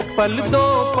है, पल दो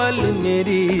पल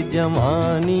मेरी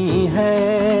जवानी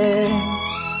है।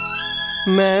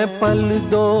 मैं पल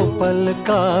दो पल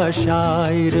का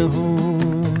शायर हूँ।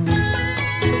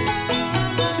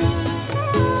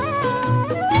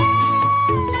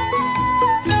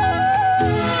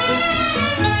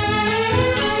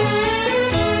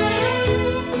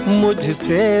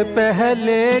 मुझसे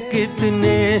पहले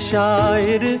कितने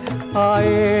शायर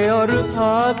आए और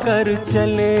आकर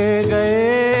चले गए,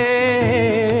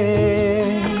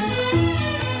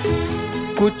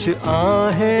 कुछ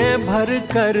आहें भर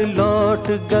कर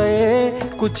लौट गए,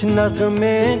 कुछ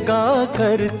नगमे गा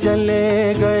कर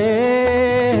चले गए।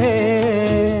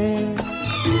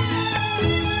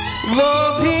 वो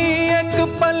भी एक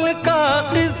पल का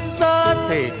किस्सा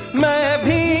थे, मैं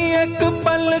भी एक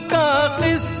पल का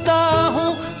किस्सा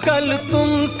हूँ, कल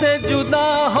तुमसे जुदा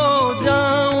हो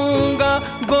जाऊंगा,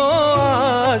 गो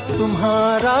आज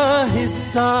तुम्हारा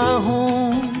हिस्सा हूँ।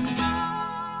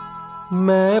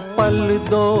 मैं पल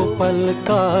दो पल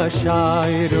का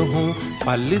शायर हूँ,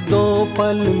 पल दो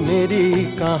पल मेरी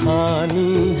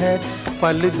कहानी है,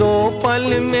 पल दो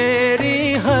पल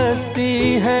मेरी हस्ती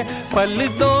है, पल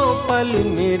दो पल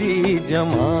मेरी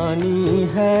जवानी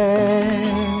है।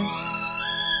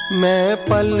 मैं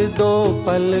पल दो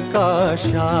पल का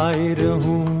शायर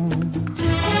हूँ।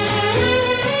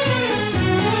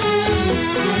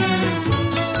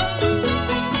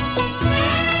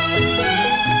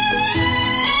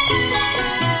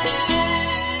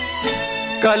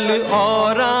 कल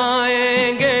और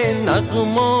आएंगे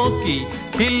नगमों की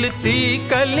खिलती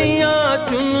कलियां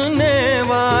चुनने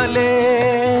वाले,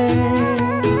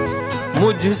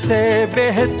 मुझसे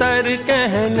बेहतर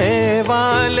कहने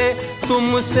वाले,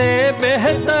 तुमसे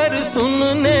बेहतर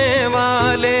सुनने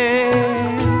वाले।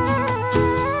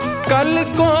 कल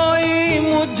कोई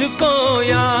मुझको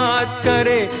याद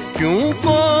करे, क्यों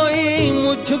कोई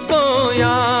मुझको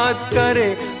याद करे,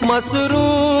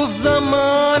 मसरूफ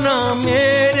ज़माना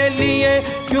मेरे लिए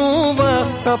क्यों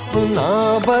वक्त अपना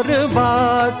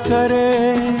बर्बाद करे।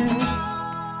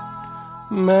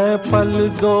 मैं पल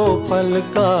दो पल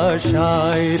का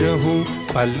शायर हूँ,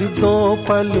 पल दो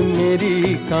पल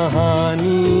मेरी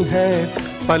कहानी है,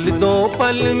 पल दो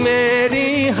पल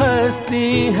मेरी हस्ती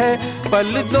है,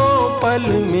 पल दो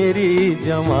पल मेरी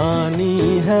जवानी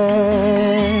है।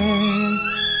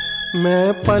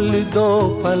 मैं पल दो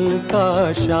पल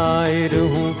का शायर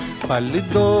हूँ, पल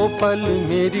दो पल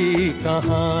मेरी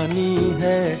कहानी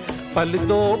है, पल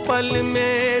दो पल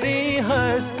मेरी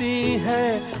हस्ती है,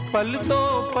 पल दो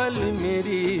पल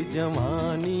मेरी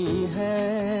जवानी है।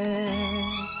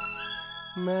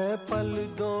 मैं पल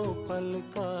दो पल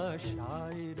का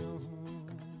शायर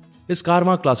हूँ। इस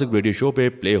कारवां क्लासिक रेडियो शो पे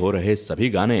प्ले हो रहे सभी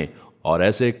गाने और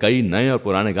ऐसे कई नए और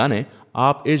पुराने गाने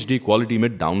आप HD क्वालिटी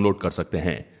में डाउनलोड कर सकते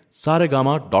हैं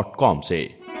saregama.com से।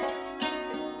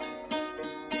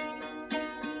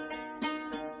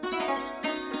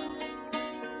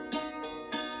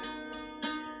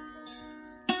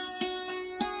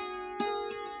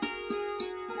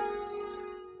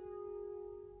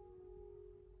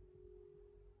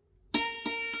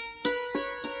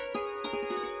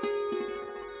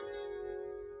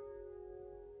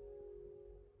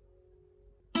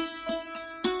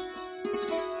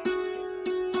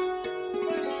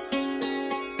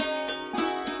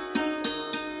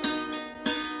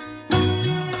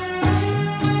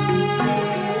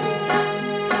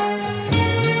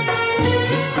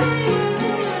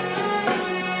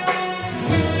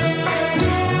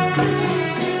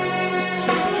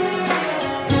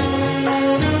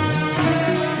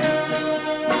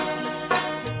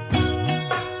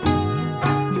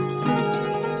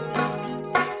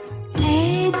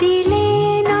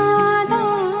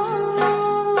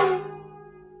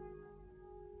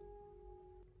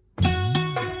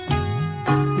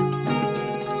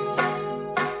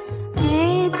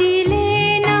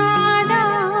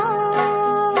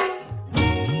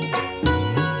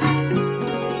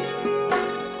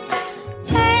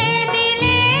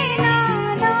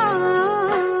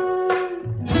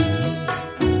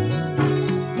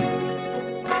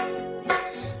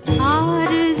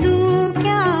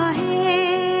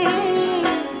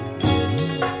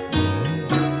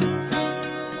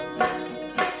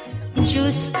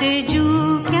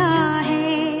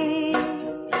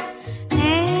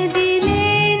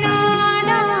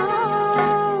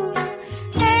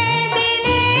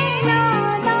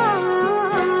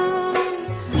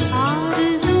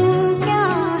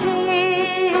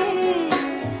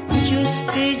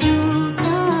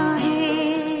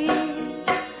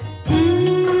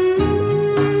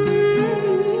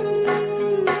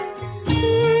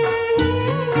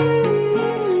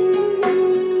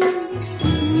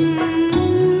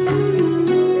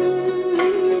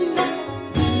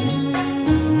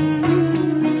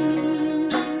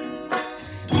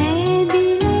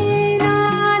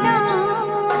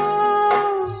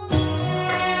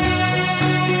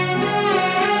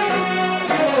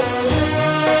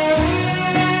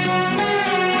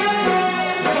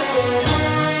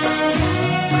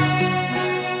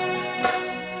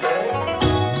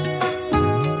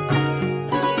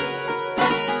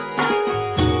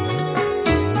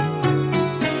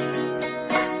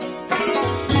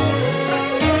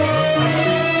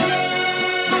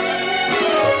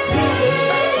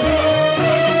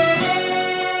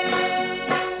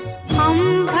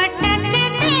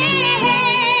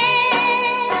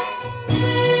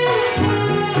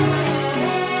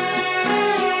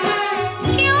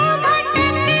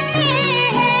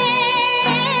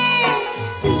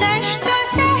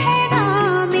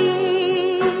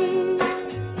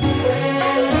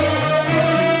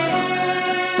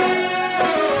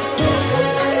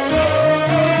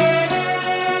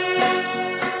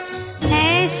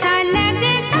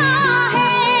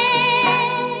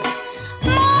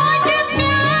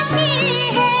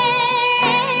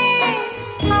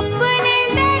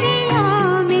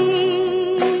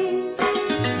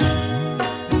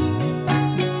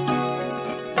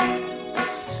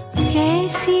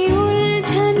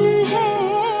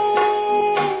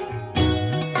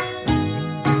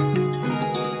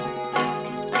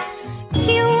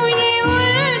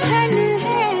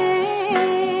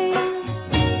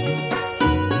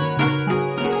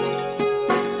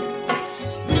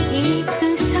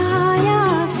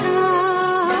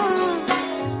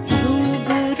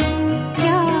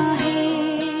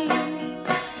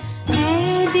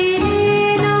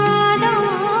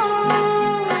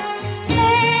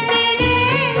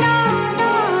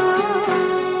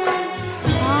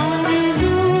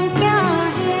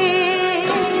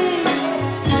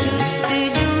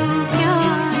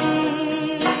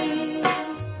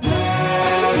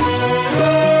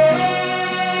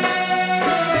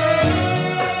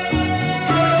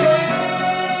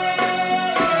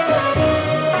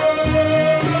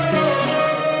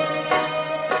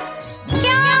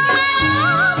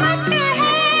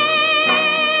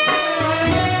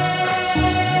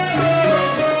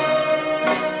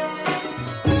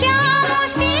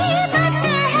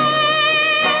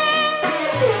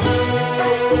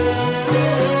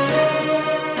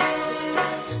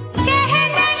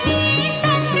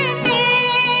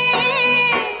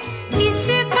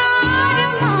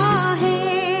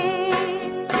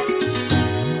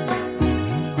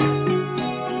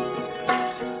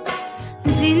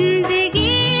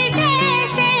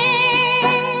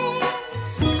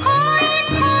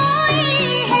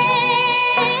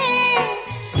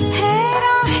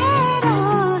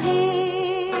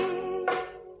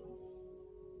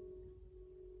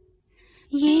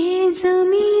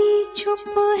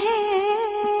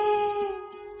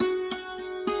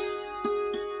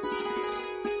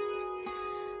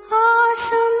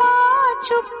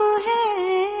 चुप है।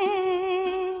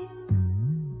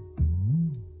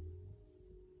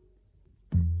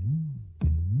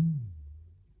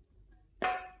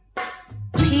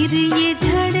 फिर ये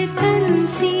धड़कन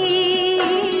सी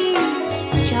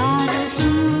चार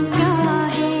सू क्या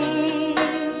है,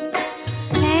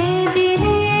 ऐ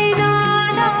दिले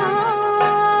नादा,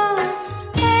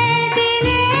 ऐ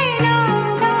दिले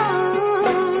नादा।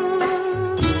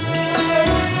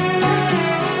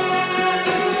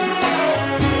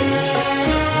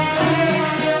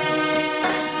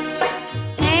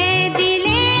 ऐ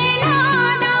दिले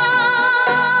नादा,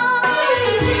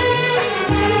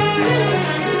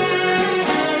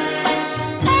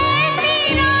 ऐसी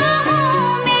राहों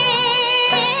में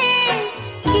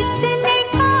कितने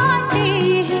कांटे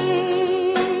हैं,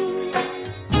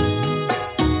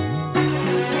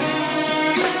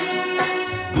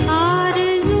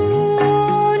 आरज़ुओं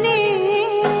ने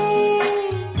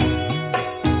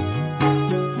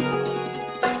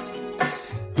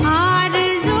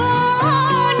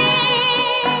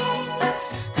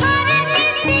हर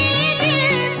किसी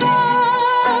दिल को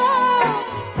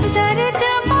दर्द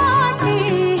बांटे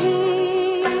हैं।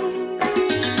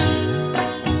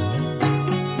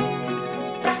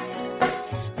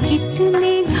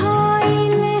 कितने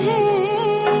घायल हैं,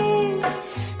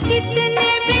 कितने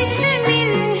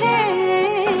बिस्मिल हैं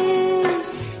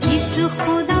इस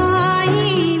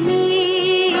खुदाई में।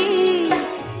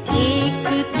 एक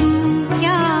तू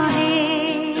क्या है,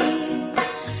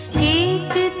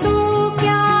 एक तू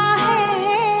क्या है,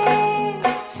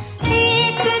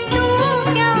 एक तू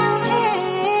क्या है,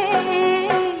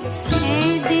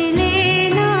 ऐ दिले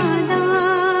नादा,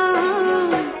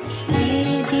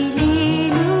 ऐ दिले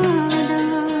नादा।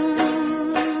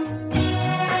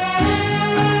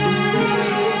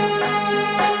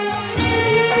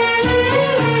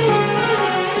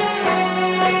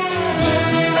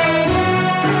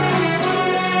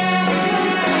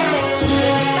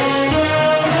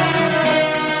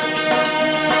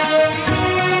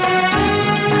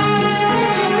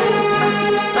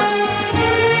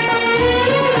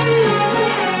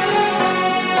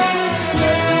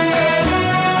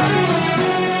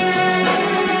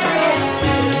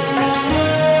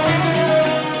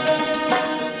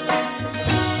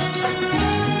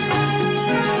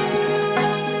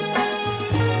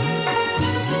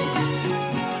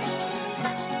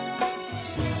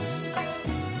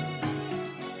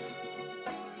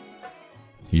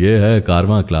 ये है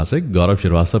कारवां क्लासिक, गौरव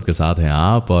श्रीवास्तव के साथ हैं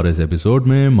आप। और इस एपिसोड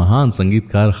में महान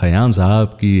संगीतकार खयाम साहब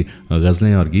की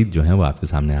गज़लें और गीत जो हैं वो आपके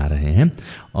सामने आ रहे हैं।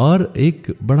 और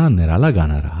एक बड़ा निराला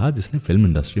गाना रहा जिसने फिल्म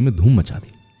इंडस्ट्री में धूम मचा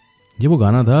दी। ये वो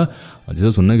गाना था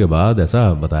जिसे सुनने के बाद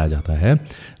ऐसा बताया जाता है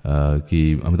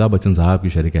कि अमिताभ बच्चन साहब की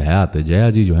शरीक हयात जया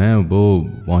जी जो हैं वो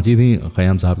पहुंची थी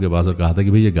खयाम साहब के पास और कहा था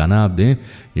कि भाई ये गाना आप दें,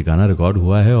 ये गाना रिकॉर्ड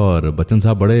हुआ है। और बच्चन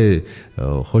साहब बड़े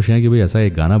खुश हैं कि भाई ऐसा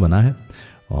एक गाना बना है।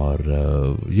 और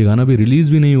ये गाना भी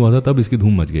रिलीज़ भी नहीं हुआ था तब इसकी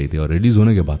धूम मच गई थी, और रिलीज़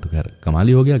होने के बाद तो खैर कमाल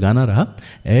ही हो गया। गाना रहा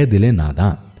ऐ दिले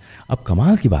नादान। अब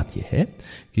कमाल की बात यह है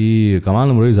कि कमाल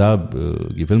अमरोही साहब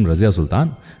की फिल्म रज़िया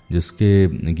सुल्तान,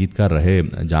 जिसके गीतकार रहे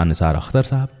जान निसार अख्तर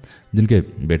साहब, जिनके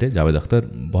बेटे जावेद अख्तर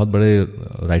बहुत बड़े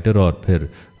राइटर और फिर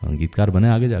गीतकार बने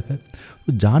आगे जाकर।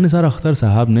 तो जान निसार अख्तर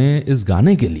साहब ने इस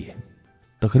गाने के लिए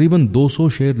तकरीबन 200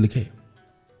 शेर लिखे।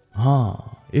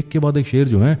 हाँ, एक के बाद एक शेर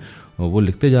जो हैं वो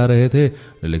लिखते जा रहे थे,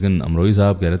 लेकिन अमरोही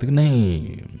साहब कह रहे थे कि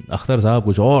नहीं अख्तर साहब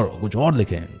कुछ और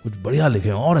लिखें, कुछ बढ़िया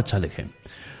लिखें और अच्छा लिखें।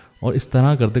 और इस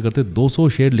तरह करते करते 200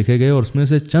 शेर लिखे गए और उसमें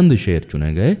से चंद शेर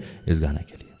चुने गए इस गाने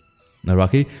के लिए। और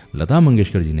वाकई लता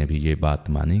मंगेशकर जी ने भी ये बात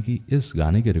मानी कि इस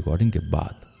गाने की रिकॉर्डिंग के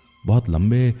बाद बहुत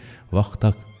लंबे वक्त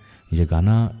तक ये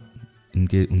गाना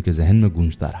उनके जहन में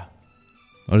गूंजता रहा।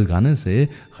 और इस गाने से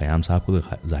खयाम साहब को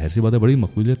तो जाहिर सी बात है बड़ी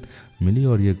मकबूलियत मिली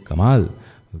और ये कमाल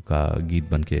का गीत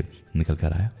बन के निकल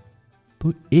कर आया।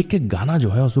 तो एक एक गाना जो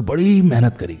है उसमें बड़ी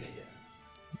मेहनत करी गई है।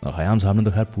 और खयाम साहब ने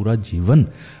तो खैर पूरा जीवन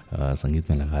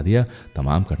संगीत में लगा दिया,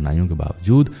 तमाम कठिनाइयों के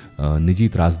बावजूद, निजी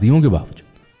त्रासदियों के बावजूद।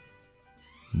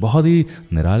 बहुत ही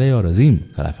निराले और अजीम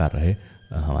कलाकार रहे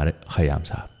हमारे खयाम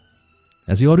साहब।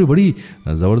 ऐसी और भी बड़ी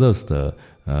ज़बरदस्त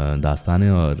दास्तानें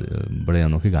और बड़े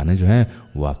अनोखे गाने जो हैं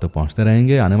वो आप तक पहुंचते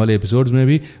रहेंगे आने वाले एपिसोड्स में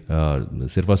भी,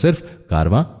 सिर्फ और सिर्फ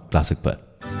कारवां क्लासिक पर।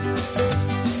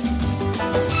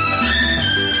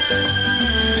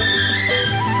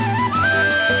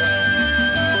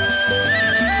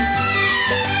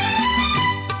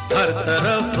 हर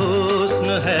तरफ हुस्न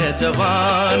है,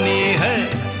 जवानी है,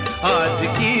 आज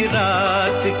की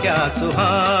रात क्या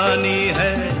सुहानी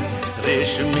है।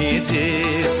 रेशमी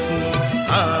जिस्म,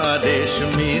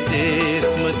 रेशमी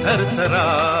जिस्म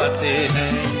थरथराते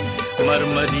हैं,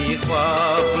 मरमरी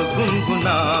ख्वाब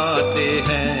गुनगुनाते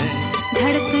हैं।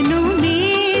 धड़कनों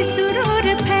में सुरूर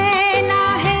फैला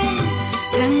है,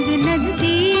 रंग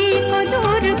नजदीक और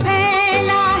दूर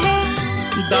फैला है।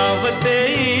 दावते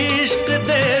इश्क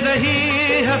दे रही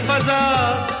है फजा,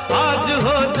 आज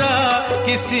हो जा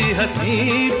किसी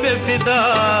हंसी पे फिदा।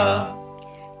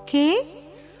 के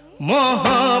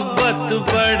मोहब्बत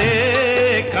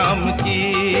बड़े काम की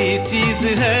चीज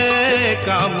है,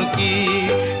 काम की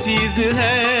चीज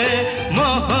है।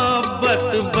 मोहब्बत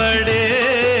बड़े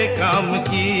काम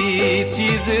की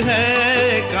चीज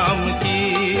है, काम की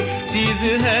चीज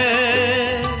है।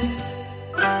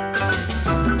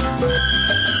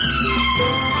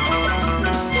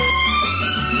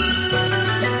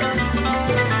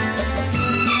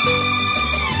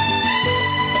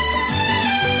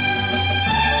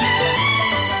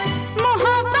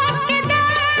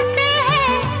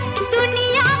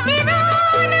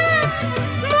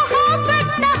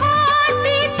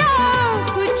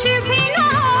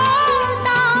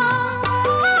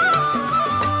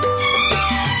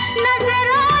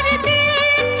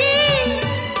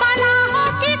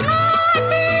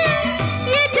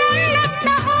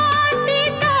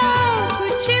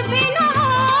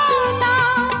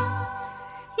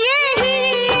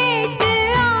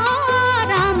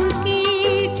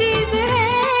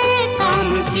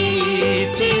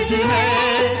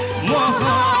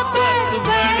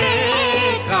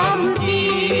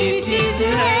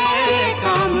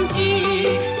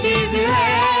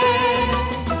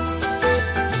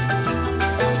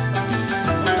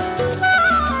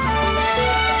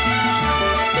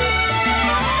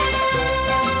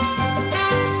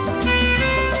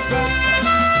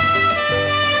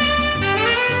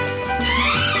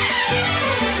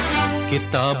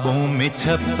 किताबों में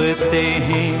छपते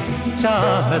हैं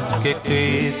चाहत के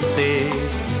किस्से,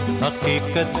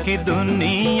 हकीकत की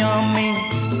दुनिया में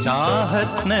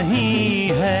चाहत नहीं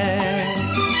है।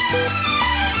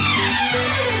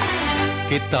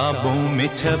 किताबों में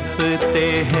छपते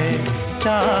हैं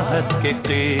चाहत के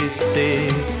किस्से,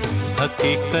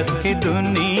 हकीकत की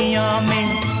दुनिया में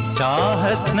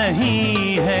चाहत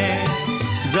नहीं है।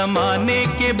 जमाने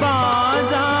के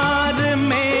बाजार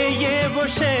में ये वो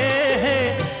शे है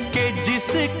कि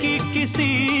जिसकी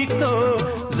किसी को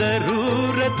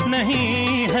जरूरत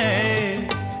नहीं है।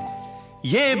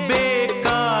 ये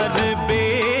बेकार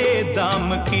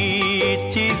बेदाम की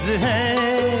चीज है,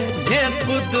 ये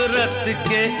कुदरत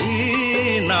के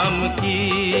इनाम की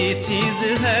चीज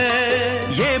है।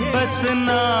 ये बस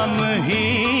नाम ही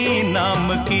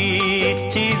नाम की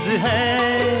चीज है,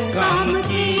 काम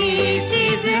की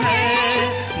चीज है।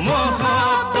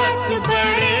 मोहब्बत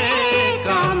बड़े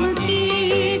काम की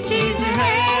चीज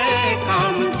है,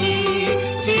 काम की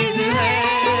चीज है।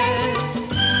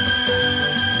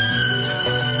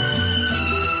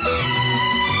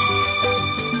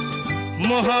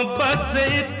 मोहब्बत से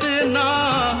इतना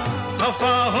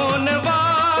खफा होने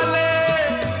वाले,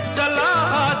 चला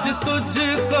आज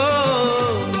तुझको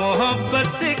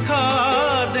मोहब्बत सिखा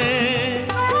दे।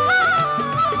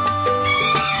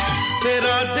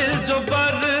 तेरा दिल जो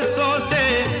बरसों से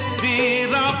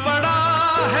वीरा पड़ा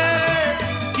है,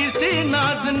 किसी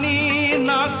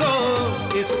नाज़नीना को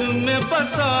इसमें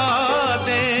बसा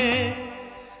दे।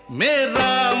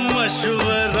 मेरा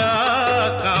मशवरा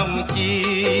काम की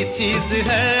चीज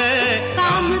है,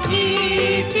 काम की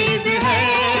चीज है।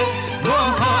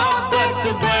 मोहब्बत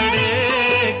बड़े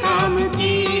काम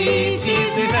की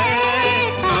चीज है,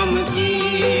 काम की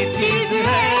चीज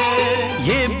है।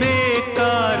 ये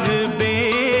बेकार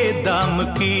बेदाम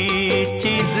की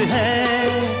चीज है,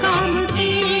 काम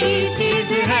की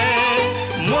चीज है।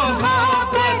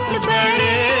 मोहब्बत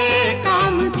बड़े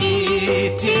काम की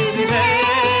चीज है,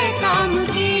 काम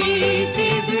की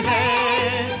चीज है।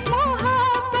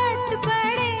 मोहब्बत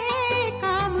बड़े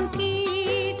काम की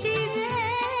चीज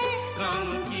है, काम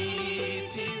की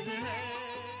चीज है।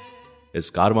 इस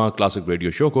कारवां क्लासिक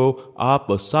रेडियो शो को आप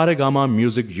सारेगामा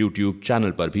म्यूजिक यूट्यूब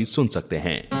चैनल पर भी सुन सकते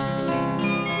हैं।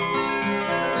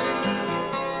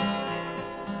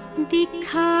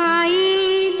 दिखाई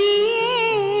दिए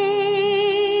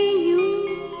यूं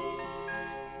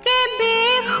के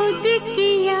बेखुद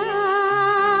किया,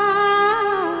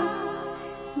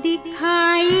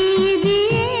 दिखाई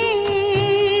दिए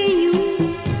यूं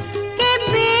के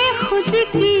बेखुद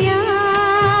किया।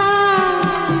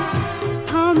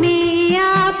 हमें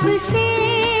आपसे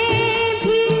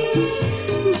भी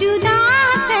जुदा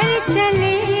कर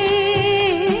चले,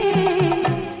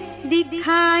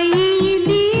 दिखाई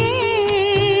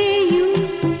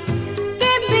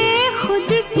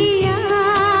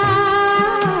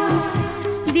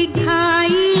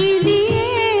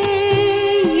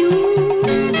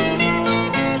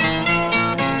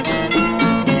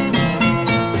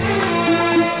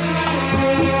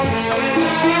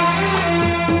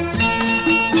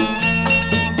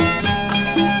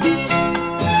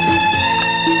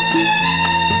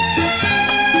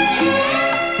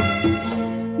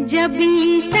जब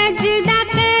भी सजदा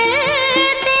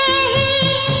करते ही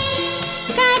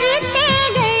करते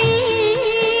गई,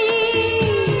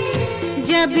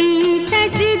 जब भी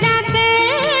सजदा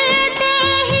करते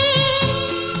ही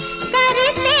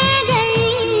करते गई,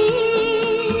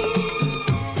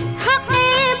 हक़े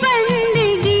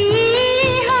बंदगी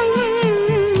हम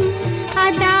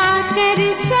अदा कर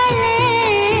चले,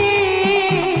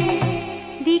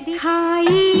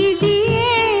 दिखाई दिए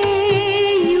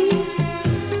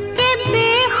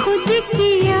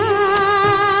किया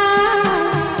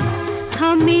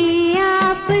हमें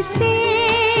आपसे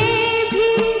भी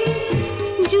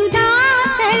जुदा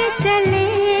कर चले,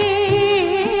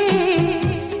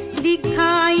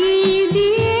 दिखाई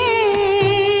दिए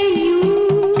यूं।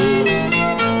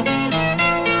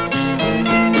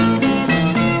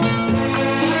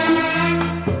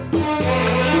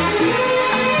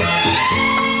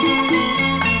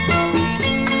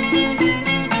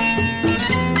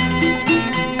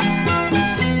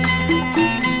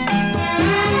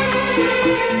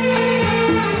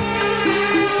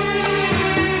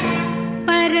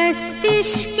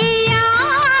 परस्तिश किया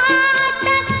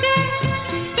तक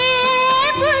के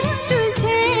बुत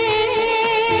तुझे,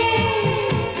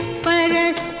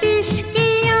 परस्तिश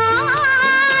किया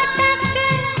तक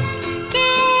के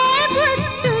बुत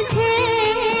तुझे,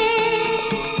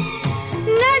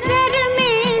 नजर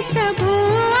में सबों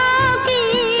की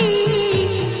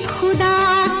खुदा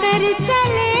कर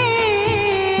चले,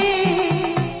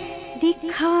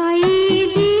 दिखाई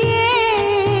दिए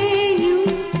यूं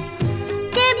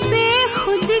के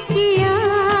बेखुद किया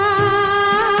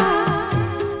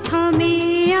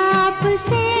हमें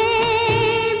आपसे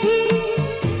भी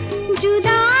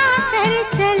जुदा कर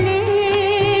चले,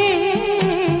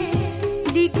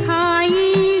 दिखाई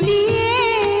दिए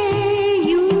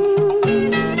यूं।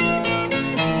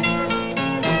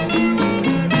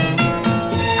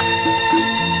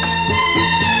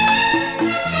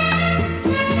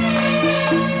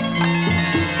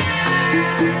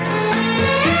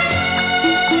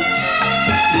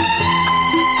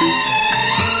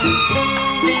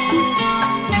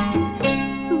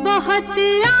 बहुत